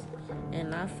he is.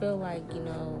 And I feel like,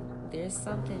 there's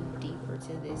something deeper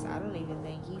to this. I don't even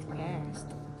think he's passed.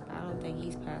 I don't think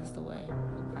he's passed away.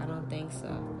 I don't think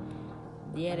so.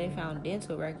 Yeah, they found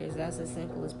dental records. That's as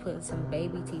simple as putting some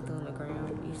baby teeth on the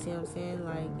ground. You see what I'm saying?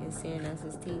 Like, and saying that's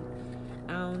his teeth.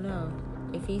 I don't know.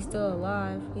 If he's still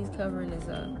alive, he's covering this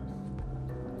up.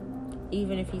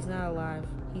 Even if he's not alive,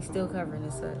 he's still covering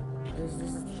this up.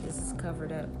 This is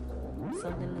covered up.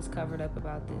 Something is covered up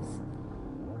about this.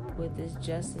 With this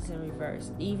Justice in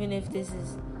reverse. Even if this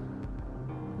is...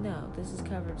 No, this is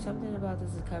covered. Something about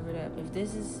this is covered up.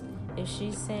 If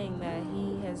she's saying that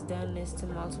he has done this to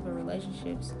multiple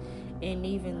relationships, and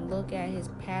even look at his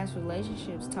past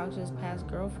relationships, talk to his past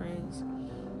girlfriends,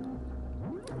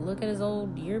 look at his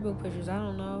old yearbook pictures, I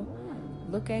don't know.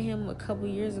 Look at him a couple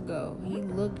years ago. He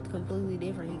looked completely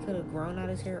different. He could have grown out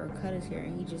his hair or cut his hair,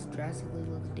 and he just drastically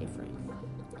looks different.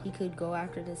 He could go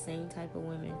after the same type of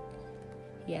women.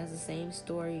 He has the same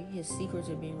story. His secrets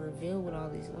are being revealed with all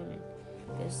these women.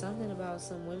 There's something about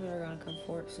some women are going to come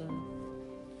forth soon.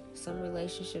 Some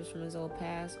relationships from his old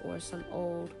past, or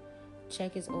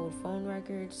check his old phone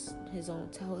records, his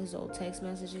old text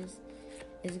messages.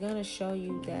 It's going to show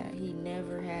you that he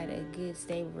never had a good,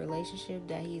 stable relationship,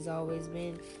 that he's always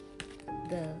been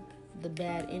the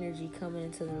bad energy coming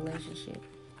into the relationship.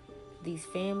 These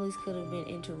families could have been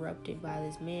interrupted by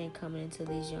this man coming into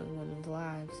these young women's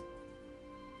lives.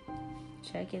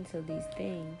 Check into these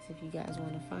things if you guys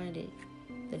want to find it.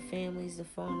 The families, the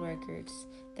phone records,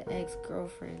 the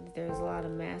ex-girlfriends. There's a lot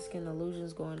of masking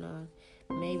illusions going on.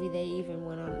 Maybe they even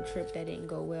went on a trip that didn't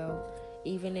go well.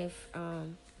 Even if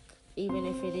even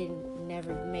if it didn't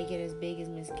never make it as big as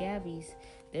Miss Gabby's,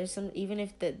 there's some, even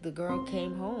if the girl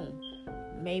came home,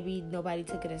 maybe nobody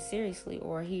took it as seriously,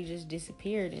 or he just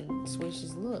disappeared and switched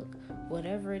his look.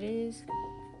 Whatever it is,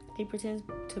 he pretends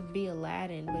to be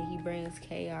Aladdin, but he brings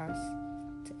chaos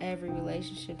to every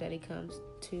relationship that he comes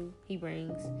to. He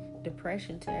brings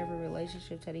depression to every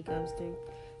relationship that he comes through.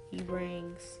 He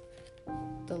brings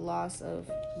the loss of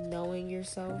knowing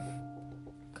yourself,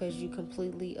 because you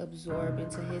completely absorb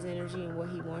into his energy and what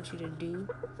he wants you to do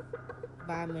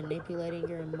by manipulating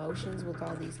your emotions with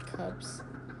all these cups.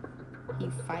 He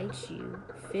fights you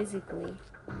physically,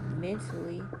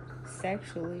 mentally,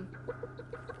 sexually,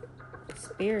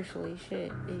 spiritually.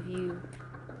 Shit, if you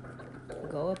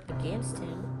go up against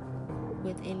him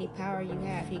with any power you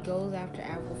have, he goes after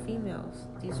alpha females.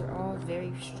 These are all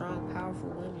very strong, powerful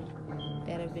women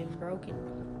that have been broken,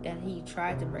 that he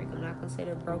tried to break. I'm not going to say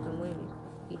they're broken women.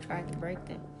 He tried to break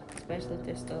them, especially if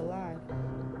they're still alive.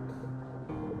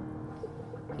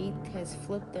 He has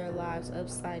flipped their lives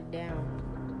upside down.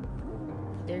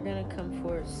 They're going to come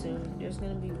forward soon. There's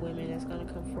going to be women that's going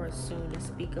to come forward soon and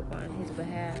speak up on his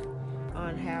behalf,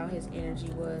 on how his energy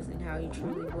was and how he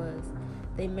truly was.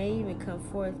 They may even come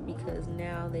forth because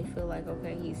now they feel like,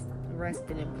 okay, he's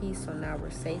resting in peace, so now we're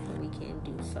safe and we can't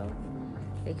do so.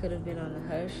 They could have been on the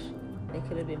hush. They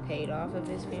could have been paid off if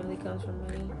his family comes from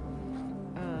money.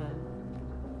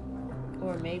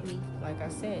 Or maybe, like I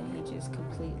said, he just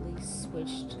completely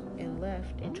switched and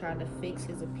left and tried to fix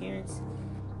his appearance,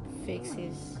 fix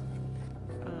his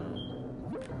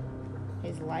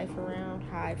life around,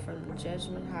 hide from the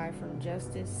judgment, hide from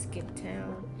justice, skip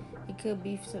town. He could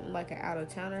be something like an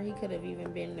out-of-towner. He could have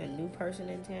even been a new person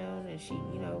in town, and she,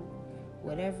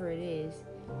 whatever it is.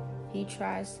 He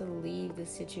tries to leave the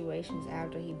situations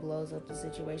after he blows up the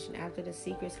situation. After the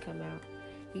secrets come out,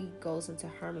 he goes into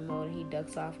hermit mode and he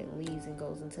ducks off and leaves and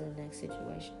goes into the next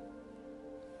situation.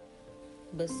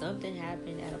 But something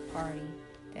happened at a party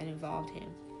that involved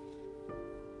him.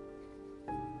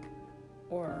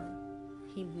 Or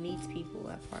he meets people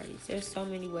at parties. There's so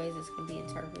many ways this can be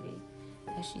interpreted,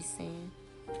 as she's saying.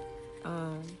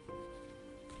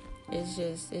 It's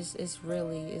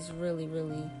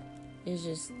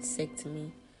just sick to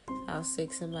me how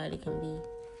sick somebody can be.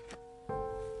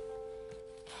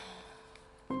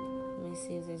 Let me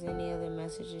see if there's any other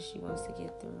messages she wants to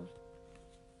get through.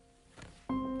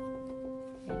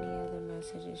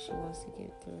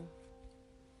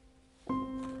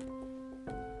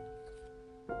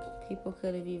 People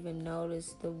could have even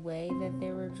noticed the way that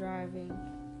they were driving.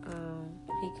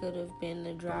 He could have been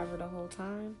the driver the whole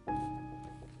time.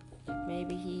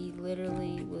 Maybe he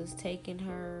literally was taking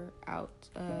her out.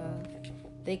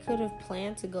 They could have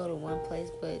planned to go to one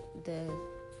place, but the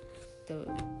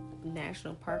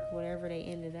national park, whatever they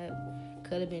ended up,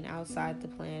 could have been outside the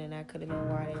plan, and that could have been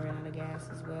why they ran out of gas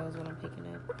as well, is what I'm picking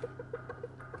up.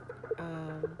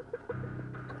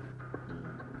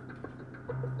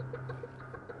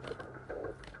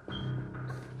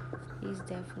 He's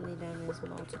definitely done this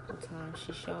multiple times.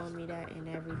 She's showing me that in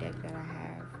every deck that I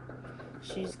have.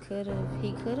 He could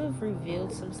have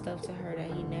revealed some stuff to her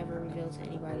that he never revealed to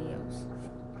anybody else.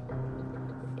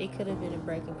 It could have been a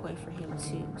breaking point for him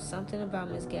too. Something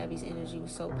about Miss Gabby's energy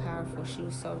was so powerful. She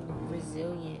was so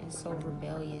resilient and so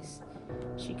rebellious.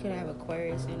 She could have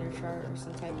Aquarius in her chart or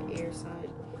some type of air sign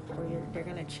where they're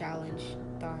going to challenge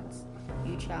thoughts.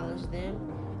 You challenge them,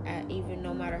 even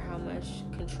no matter how much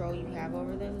control you have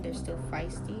over them, they're still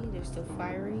feisty, they're still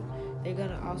fiery. They're going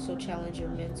to also challenge your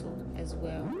mental as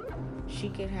well. She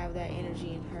could have that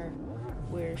energy in her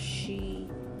where she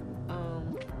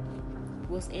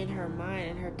was in her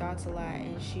mind and her thoughts a lot,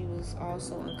 and she was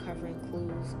also uncovering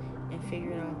clues and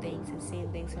figuring out things and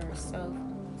seeing things for herself.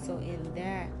 So in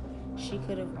that, she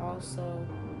could have also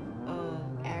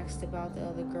asked about the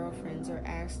other girlfriends or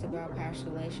asked about past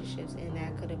relationships, and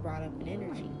that could have brought up an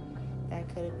energy. That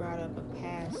could have brought up a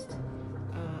past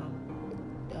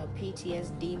a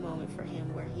PTSD moment for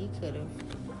him where he could have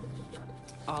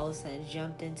all of a sudden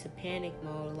jumped into panic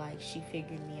mode, like, she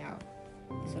figured me out.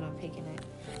 Is what I'm picking up.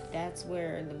 That's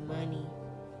where the money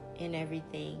and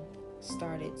everything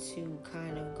started to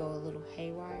kind of go a little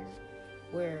haywire,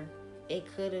 where it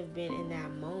could have been in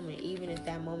that moment, even if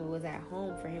that moment was at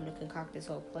home for him to concoct this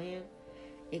whole plan.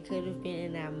 It could have been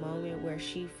in that moment where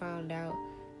she found out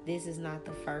this is not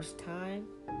the first time,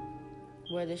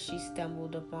 whether she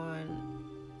stumbled upon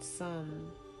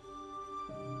some,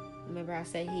 remember I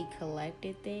said he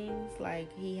collected things, like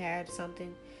he had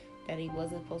something that he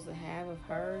wasn't supposed to have of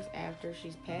hers after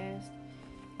she's passed,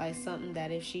 like something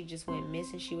that if she just went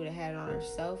missing, she would have had it on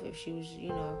herself if she was,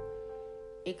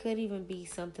 it could even be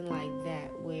something like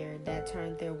that, where that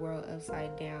turned their world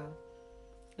upside down.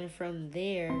 And from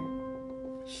there,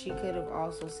 she could have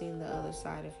also seen the other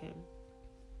side of him.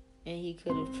 And he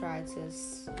could have tried to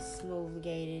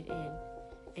smoothgate it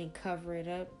and cover it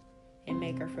up and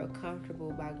make her feel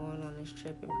comfortable by going on this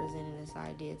trip and presenting this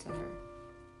idea to her.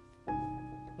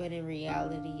 But in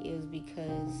reality, it was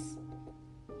because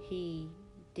he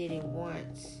didn't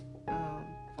want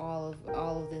all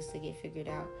of this to get figured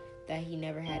out, that he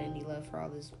never had any love for all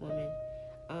these women.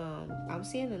 I'm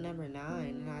seeing the number 9,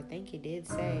 and I think it did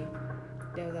say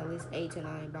there was at least 8 to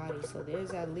 9 bodies. So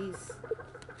there's at least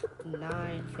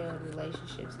 9 failed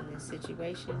relationships in this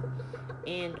situation,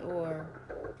 and or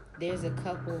there's a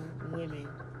couple women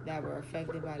that were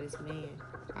affected by this man.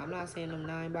 I'm not saying them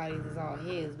 9 bodies is all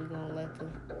his. We're gonna let the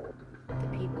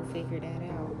people figure that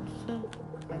out.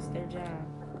 That's their job.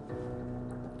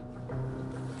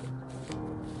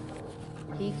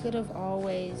 He could have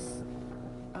always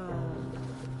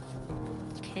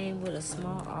came with a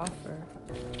small offer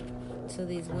to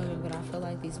these women, but I feel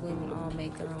like these women all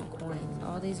make their own coins.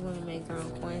 All these women make their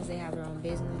own coins. They have their own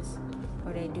business,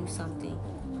 or they do something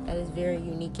that is very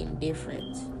unique and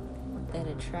different that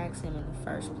attracts him in the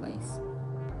first place.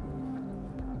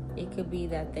 It could be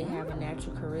that they have a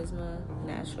natural charisma,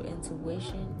 natural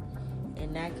intuition,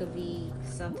 and that could be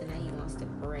something that he wants to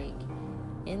break.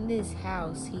 In this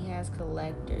house, he has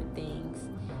collector things.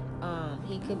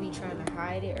 He could be trying to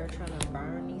hide it or trying to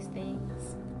burn these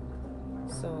things.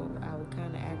 So I would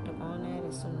kind of act upon that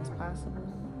as soon as possible.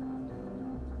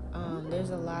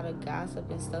 There's a lot of gossip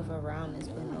and stuff around this,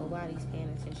 but nobody's paying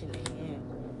attention to him.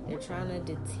 They're trying to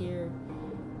deter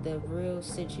the real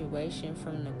situation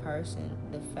from the person.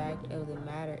 The fact of the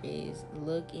matter is,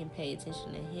 look and pay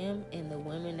attention to him and the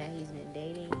women that he's been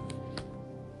dating.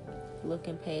 Look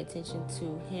and pay attention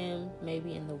to him,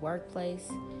 maybe in the workplace,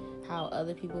 how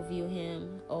other people view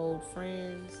him, old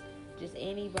friends, just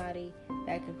anybody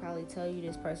that can probably tell you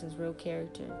this person's real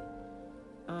character.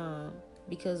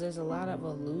 Because there's a lot of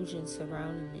illusions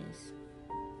surrounding this.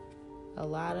 A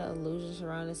lot of illusions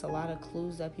surrounding this, a lot of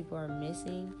clues that people are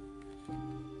missing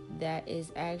that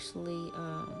is actually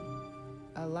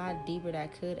a lot deeper,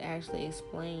 that could actually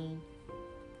explain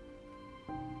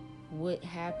what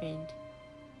happened,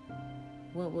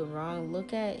 what went wrong.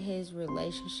 Look at his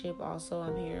relationship also,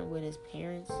 I'm hearing, with his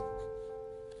parents.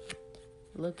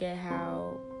 Look at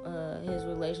how his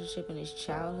relationship in his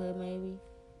childhood,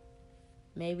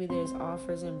 maybe there's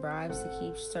offers and bribes to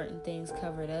keep certain things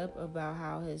covered up about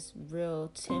how his real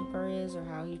temper is, or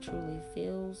how he truly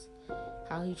feels,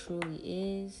 how he truly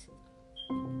is.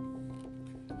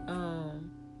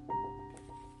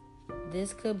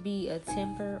 This could be a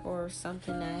temper or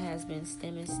something that has been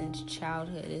stemming since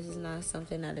childhood. This is not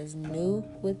something that is new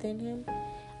within him.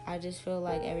 I just feel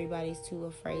like everybody's too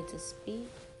afraid to speak.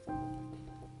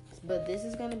 But this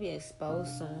is going to be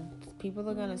exposed soon. People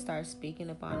are going to start speaking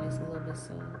upon this a little bit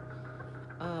soon.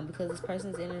 Because this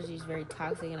person's energy is very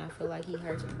toxic, and I feel like he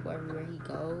hurts people everywhere he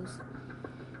goes.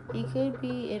 He could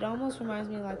be, it almost reminds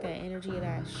me of like that energy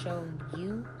that show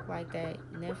You, like that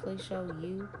Netflix show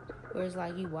You, where it's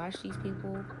like you watch these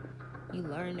people, you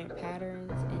learn their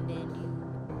patterns, and then you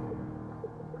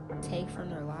take from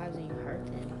their lives and you hurt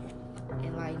them.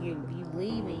 And like you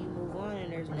leave and you move on,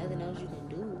 and there's nothing else you can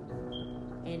do.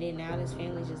 And then now this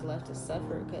family's just left to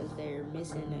suffer because they're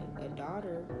missing a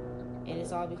daughter. And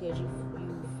it's all because you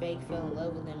fake fell in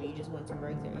love with them, and you just wanted to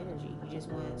break their energy. You just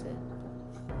wanted to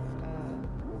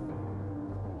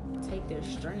take their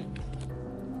strength.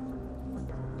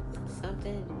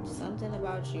 Something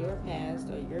about your past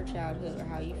or your childhood, or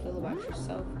how you feel about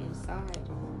yourself inside,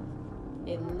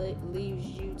 it leaves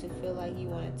you to feel like you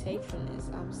want to take from this.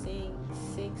 I'm seeing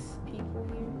 6 people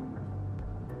here.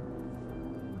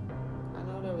 I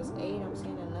know there was 8. I'm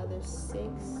seeing another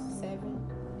 6, 7,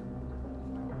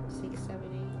 8.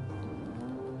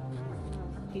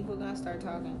 People gonna start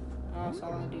talking. That's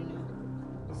all I do know.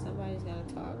 Somebody's gonna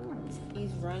talk.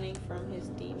 He's running from his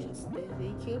demons.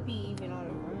 He could be even on a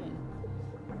run.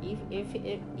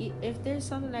 If there's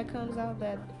something that comes out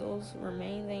that those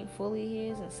remains ain't fully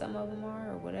his, and some of them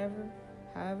are, or whatever,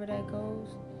 however that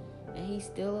goes, and he's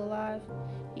still alive,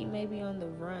 he may be on the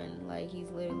run. Like he's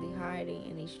literally hiding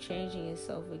and he's changing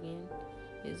himself again,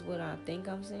 is what I think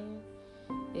I'm saying.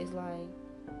 It's like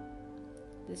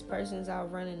this person's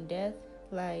out running death.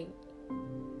 Like,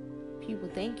 people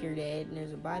think you're dead and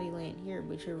there's a body laying here,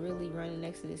 but you're really running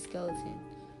next to this skeleton.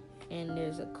 And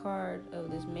there's a card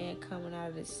of this man coming out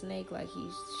of the snake, like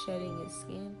he's shedding his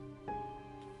skin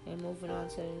and moving on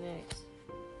to the next.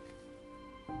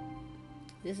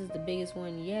 This is the biggest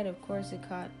one yet. Of course, it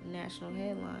caught national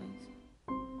headlines.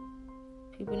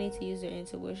 People need to use their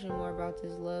intuition more about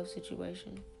this love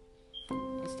situation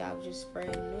and stop just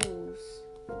spreading news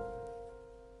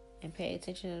and pay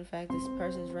attention to the fact this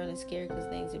person's running scared because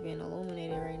things are being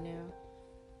illuminated right now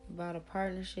about a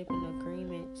partnership and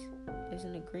agreement. There's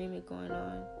an agreement going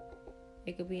on.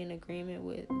 It could be an agreement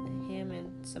with him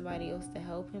and somebody else to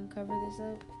help him cover this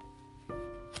up.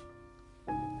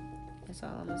 That's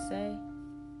all I'm gonna say.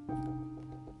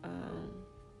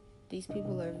 These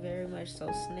people are very much so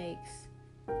snakes,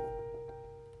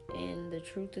 and the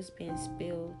truth is being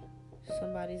spilled.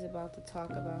 Somebody's about to talk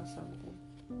about something.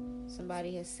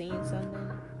 Somebody has seen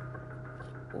something,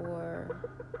 or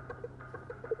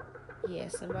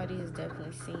somebody has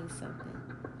definitely seen something,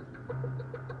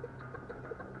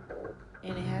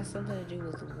 and it has something to do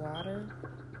with water.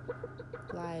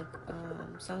 Like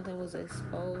something was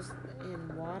exposed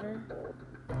in water.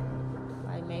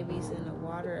 Like maybe it's in the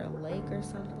water, a lake or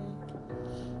something,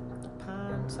 a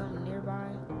pond, something nearby,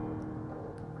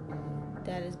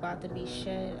 that is about to be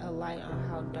shed a light on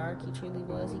how dark he truly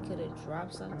was. He could have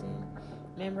dropped something.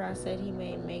 Remember I said he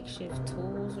made makeshift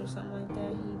tools or something like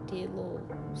that? He did little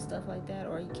stuff like that,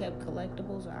 or he kept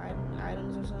collectibles or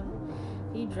items or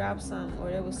something. He dropped something, or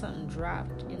there was something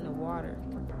dropped in the water.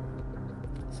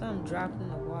 Something dropped in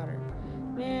the water.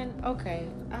 Man, okay,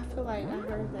 I feel like I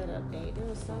heard that update. There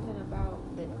was something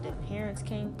about the parents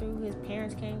came through, his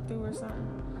parents came through or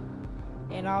something.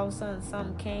 And all of a sudden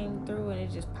something came through and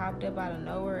it just popped up out of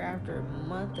nowhere after a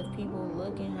month of people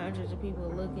looking, hundreds of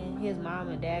people looking. His mom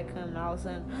and dad come and all of a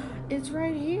sudden, it's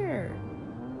right here.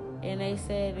 And they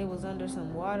said it was under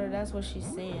some water. That's what she's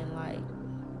saying. Like,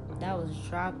 that was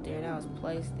dropped there. That was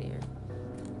placed there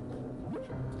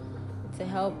to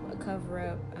help cover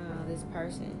up this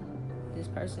person. This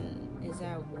person is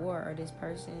at war, or this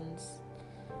person's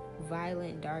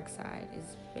violent dark side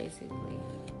is basically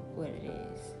what it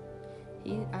is.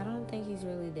 I don't think he's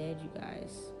really dead, you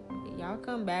guys. Y'all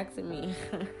come back to me.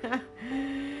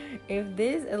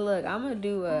 Look, I'm going to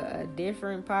do a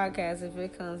different podcast if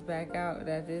it comes back out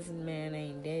that this man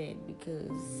ain't dead, because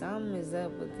something is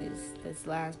up with this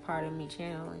last part of me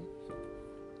channeling,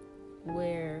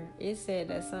 where it said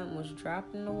that something was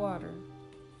dropped in the water.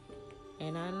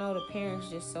 And I know the parents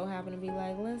just so happen to be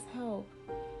like, let's help.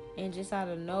 And just out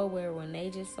of nowhere, when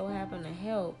they just so happen to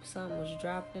help, something was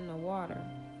dropped in the water.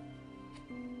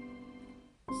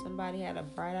 Somebody had a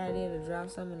bright idea to drop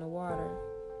something in the water.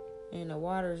 And the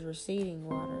water is receding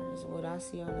water, is what I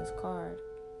see on this card.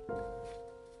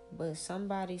 But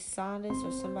somebody saw this,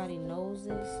 or somebody knows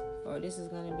this, or this is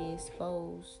going to be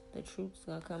exposed. The truth is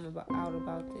going to come out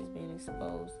about this being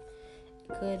exposed.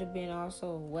 It could have been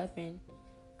also a weapon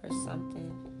or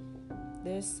something.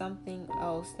 There's something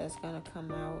else that's going to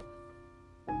come out.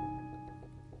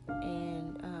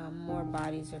 And more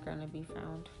bodies are going to be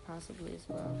found, possibly as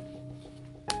well.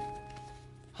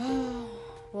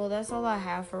 Well, that's all I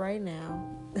have for right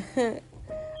now.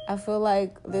 I feel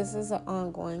like this is an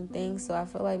ongoing thing, so I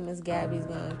feel like Miss Gabby's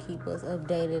going to keep us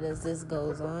updated as this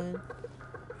goes on.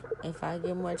 If I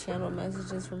get more channel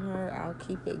messages from her, I'll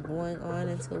keep it going on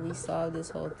until we solve this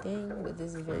whole thing. But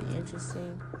this is very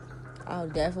interesting. I'll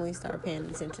definitely start paying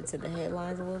attention to the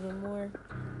headlines a little bit more,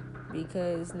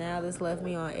 because now this left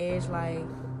me on edge. Like,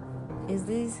 is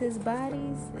these his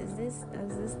bodies? Is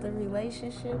this the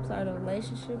relationships? Are the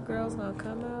relationship girls gonna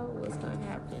come out? What's gonna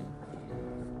happen?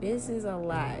 This is a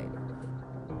lie.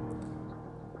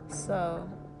 So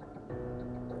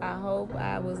I hope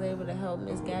I was able to help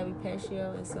Miss Gabby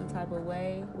Petito in some type of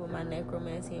way with my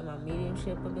necromancy and my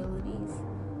mediumship abilities.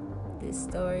 This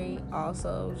story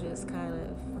also just kind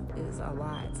of is a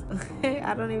lot.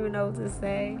 I don't even know what to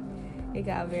say. It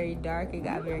got very dark. It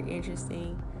got very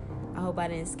interesting. I hope I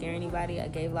didn't scare anybody. I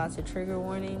gave lots of trigger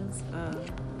warnings.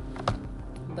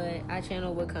 But I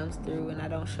channel what comes through, and I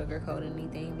don't sugarcoat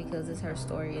anything because it's her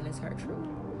story and it's her truth.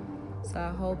 So I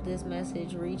hope this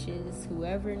message reaches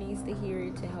whoever needs to hear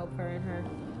it to help her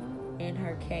in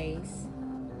her case.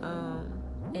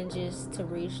 And just to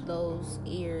reach those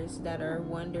ears that are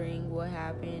wondering what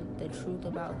happened, the truth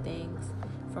about things.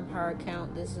 From her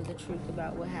account, this is the truth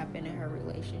about what happened in her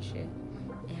relationship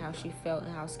and how she felt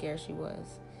and how scared she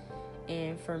was.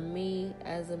 And for me,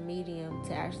 as a medium,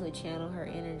 to actually channel her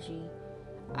energy,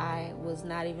 I was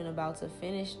not even about to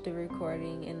finish the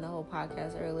recording in the whole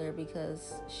podcast earlier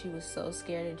because she was so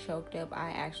scared and choked up.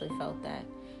 I actually felt that,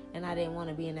 and I didn't want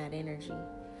to be in that energy.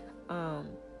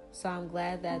 So I'm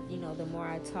glad that, the more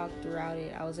I talked throughout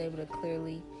it, I was able to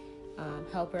clearly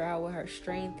help her out with her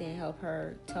strength and help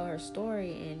her tell her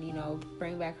story and,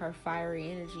 bring back her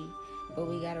fiery energy. But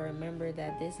we got to remember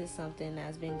that this is something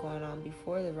that's been going on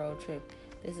before the road trip.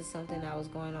 This is something that was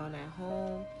going on at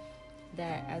home.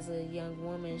 that as a young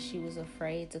woman, she was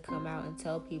afraid to come out and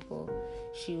tell people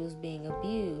she was being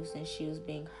abused and she was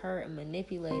being hurt and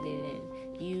manipulated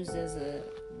and used as a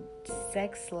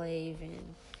sex slave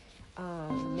and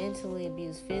mentally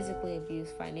abused, physically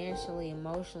abused, financially,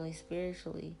 emotionally,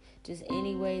 spiritually. Just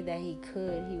any way that he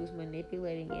could, he was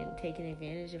manipulating and taking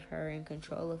advantage of her and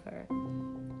control of her.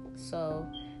 So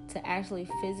to actually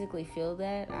physically feel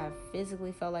that, I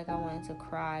physically felt like I wanted to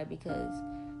cry, because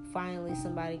finally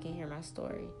somebody can hear my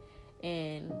story.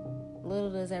 And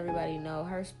little does everybody know,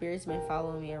 her spirit's been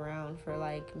following me around for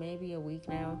like maybe a week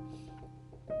now.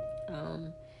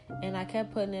 And I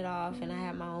kept putting it off, and I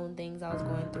had my own things I was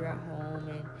going through at home,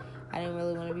 and I didn't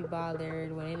really want to be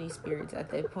bothered with any spirits at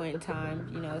that point in time.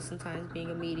 You know, sometimes being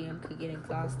a medium could get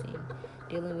exhausting,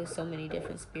 dealing with so many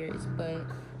different spirits. But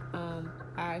I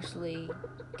actually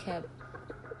kept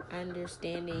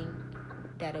understanding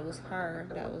that it was her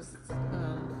that was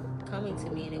coming to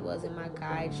me, and it wasn't my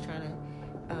guides trying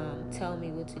to tell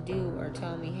me what to do or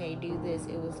tell me, hey, do this.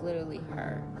 It was literally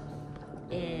her.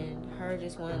 And her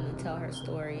just wanting to tell her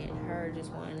story, and her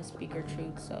just wanting to speak her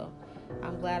truth. So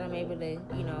I'm glad I'm able to,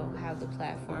 have the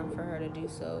platform for her to do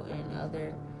so, and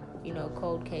other,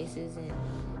 cold cases and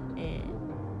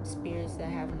spirits that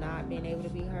have not been able to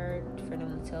be heard, for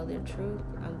them to tell their truth.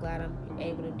 I'm glad I'm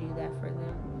able to do that for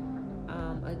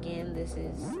them. Again, this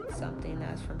is something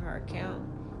that's from her account.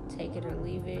 Take it or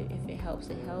leave it. If it helps,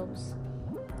 it helps.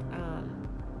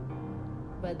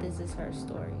 But this is her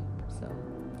story. So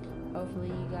hopefully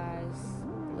you guys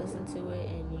listen to it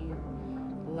and you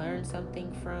learn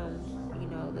something from,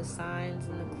 the signs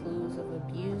and the clues of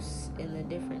abuse and the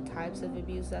different types of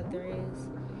abuse that there is.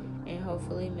 And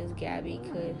hopefully Miss Gabby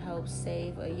could help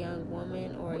save a young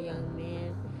woman or a young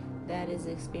man that is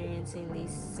experiencing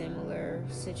these similar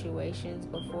situations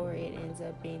before it ends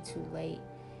up being too late,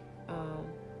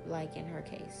 like in her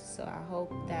case. So I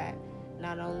hope that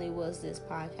not only was this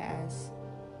podcast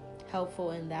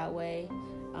helpful in that way,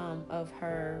 of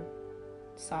her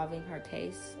solving her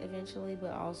case eventually,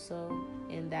 but also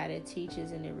in that it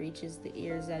teaches and it reaches the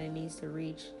ears that it needs to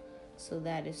reach, so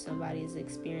that if somebody is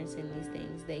experiencing these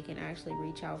things, they can actually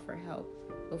reach out for help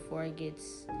before it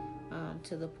gets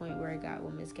to the point where it got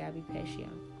with Miss Gabby Petito.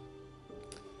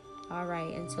 All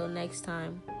right, until next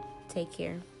time, take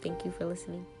care. Thank you for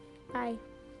listening. Bye.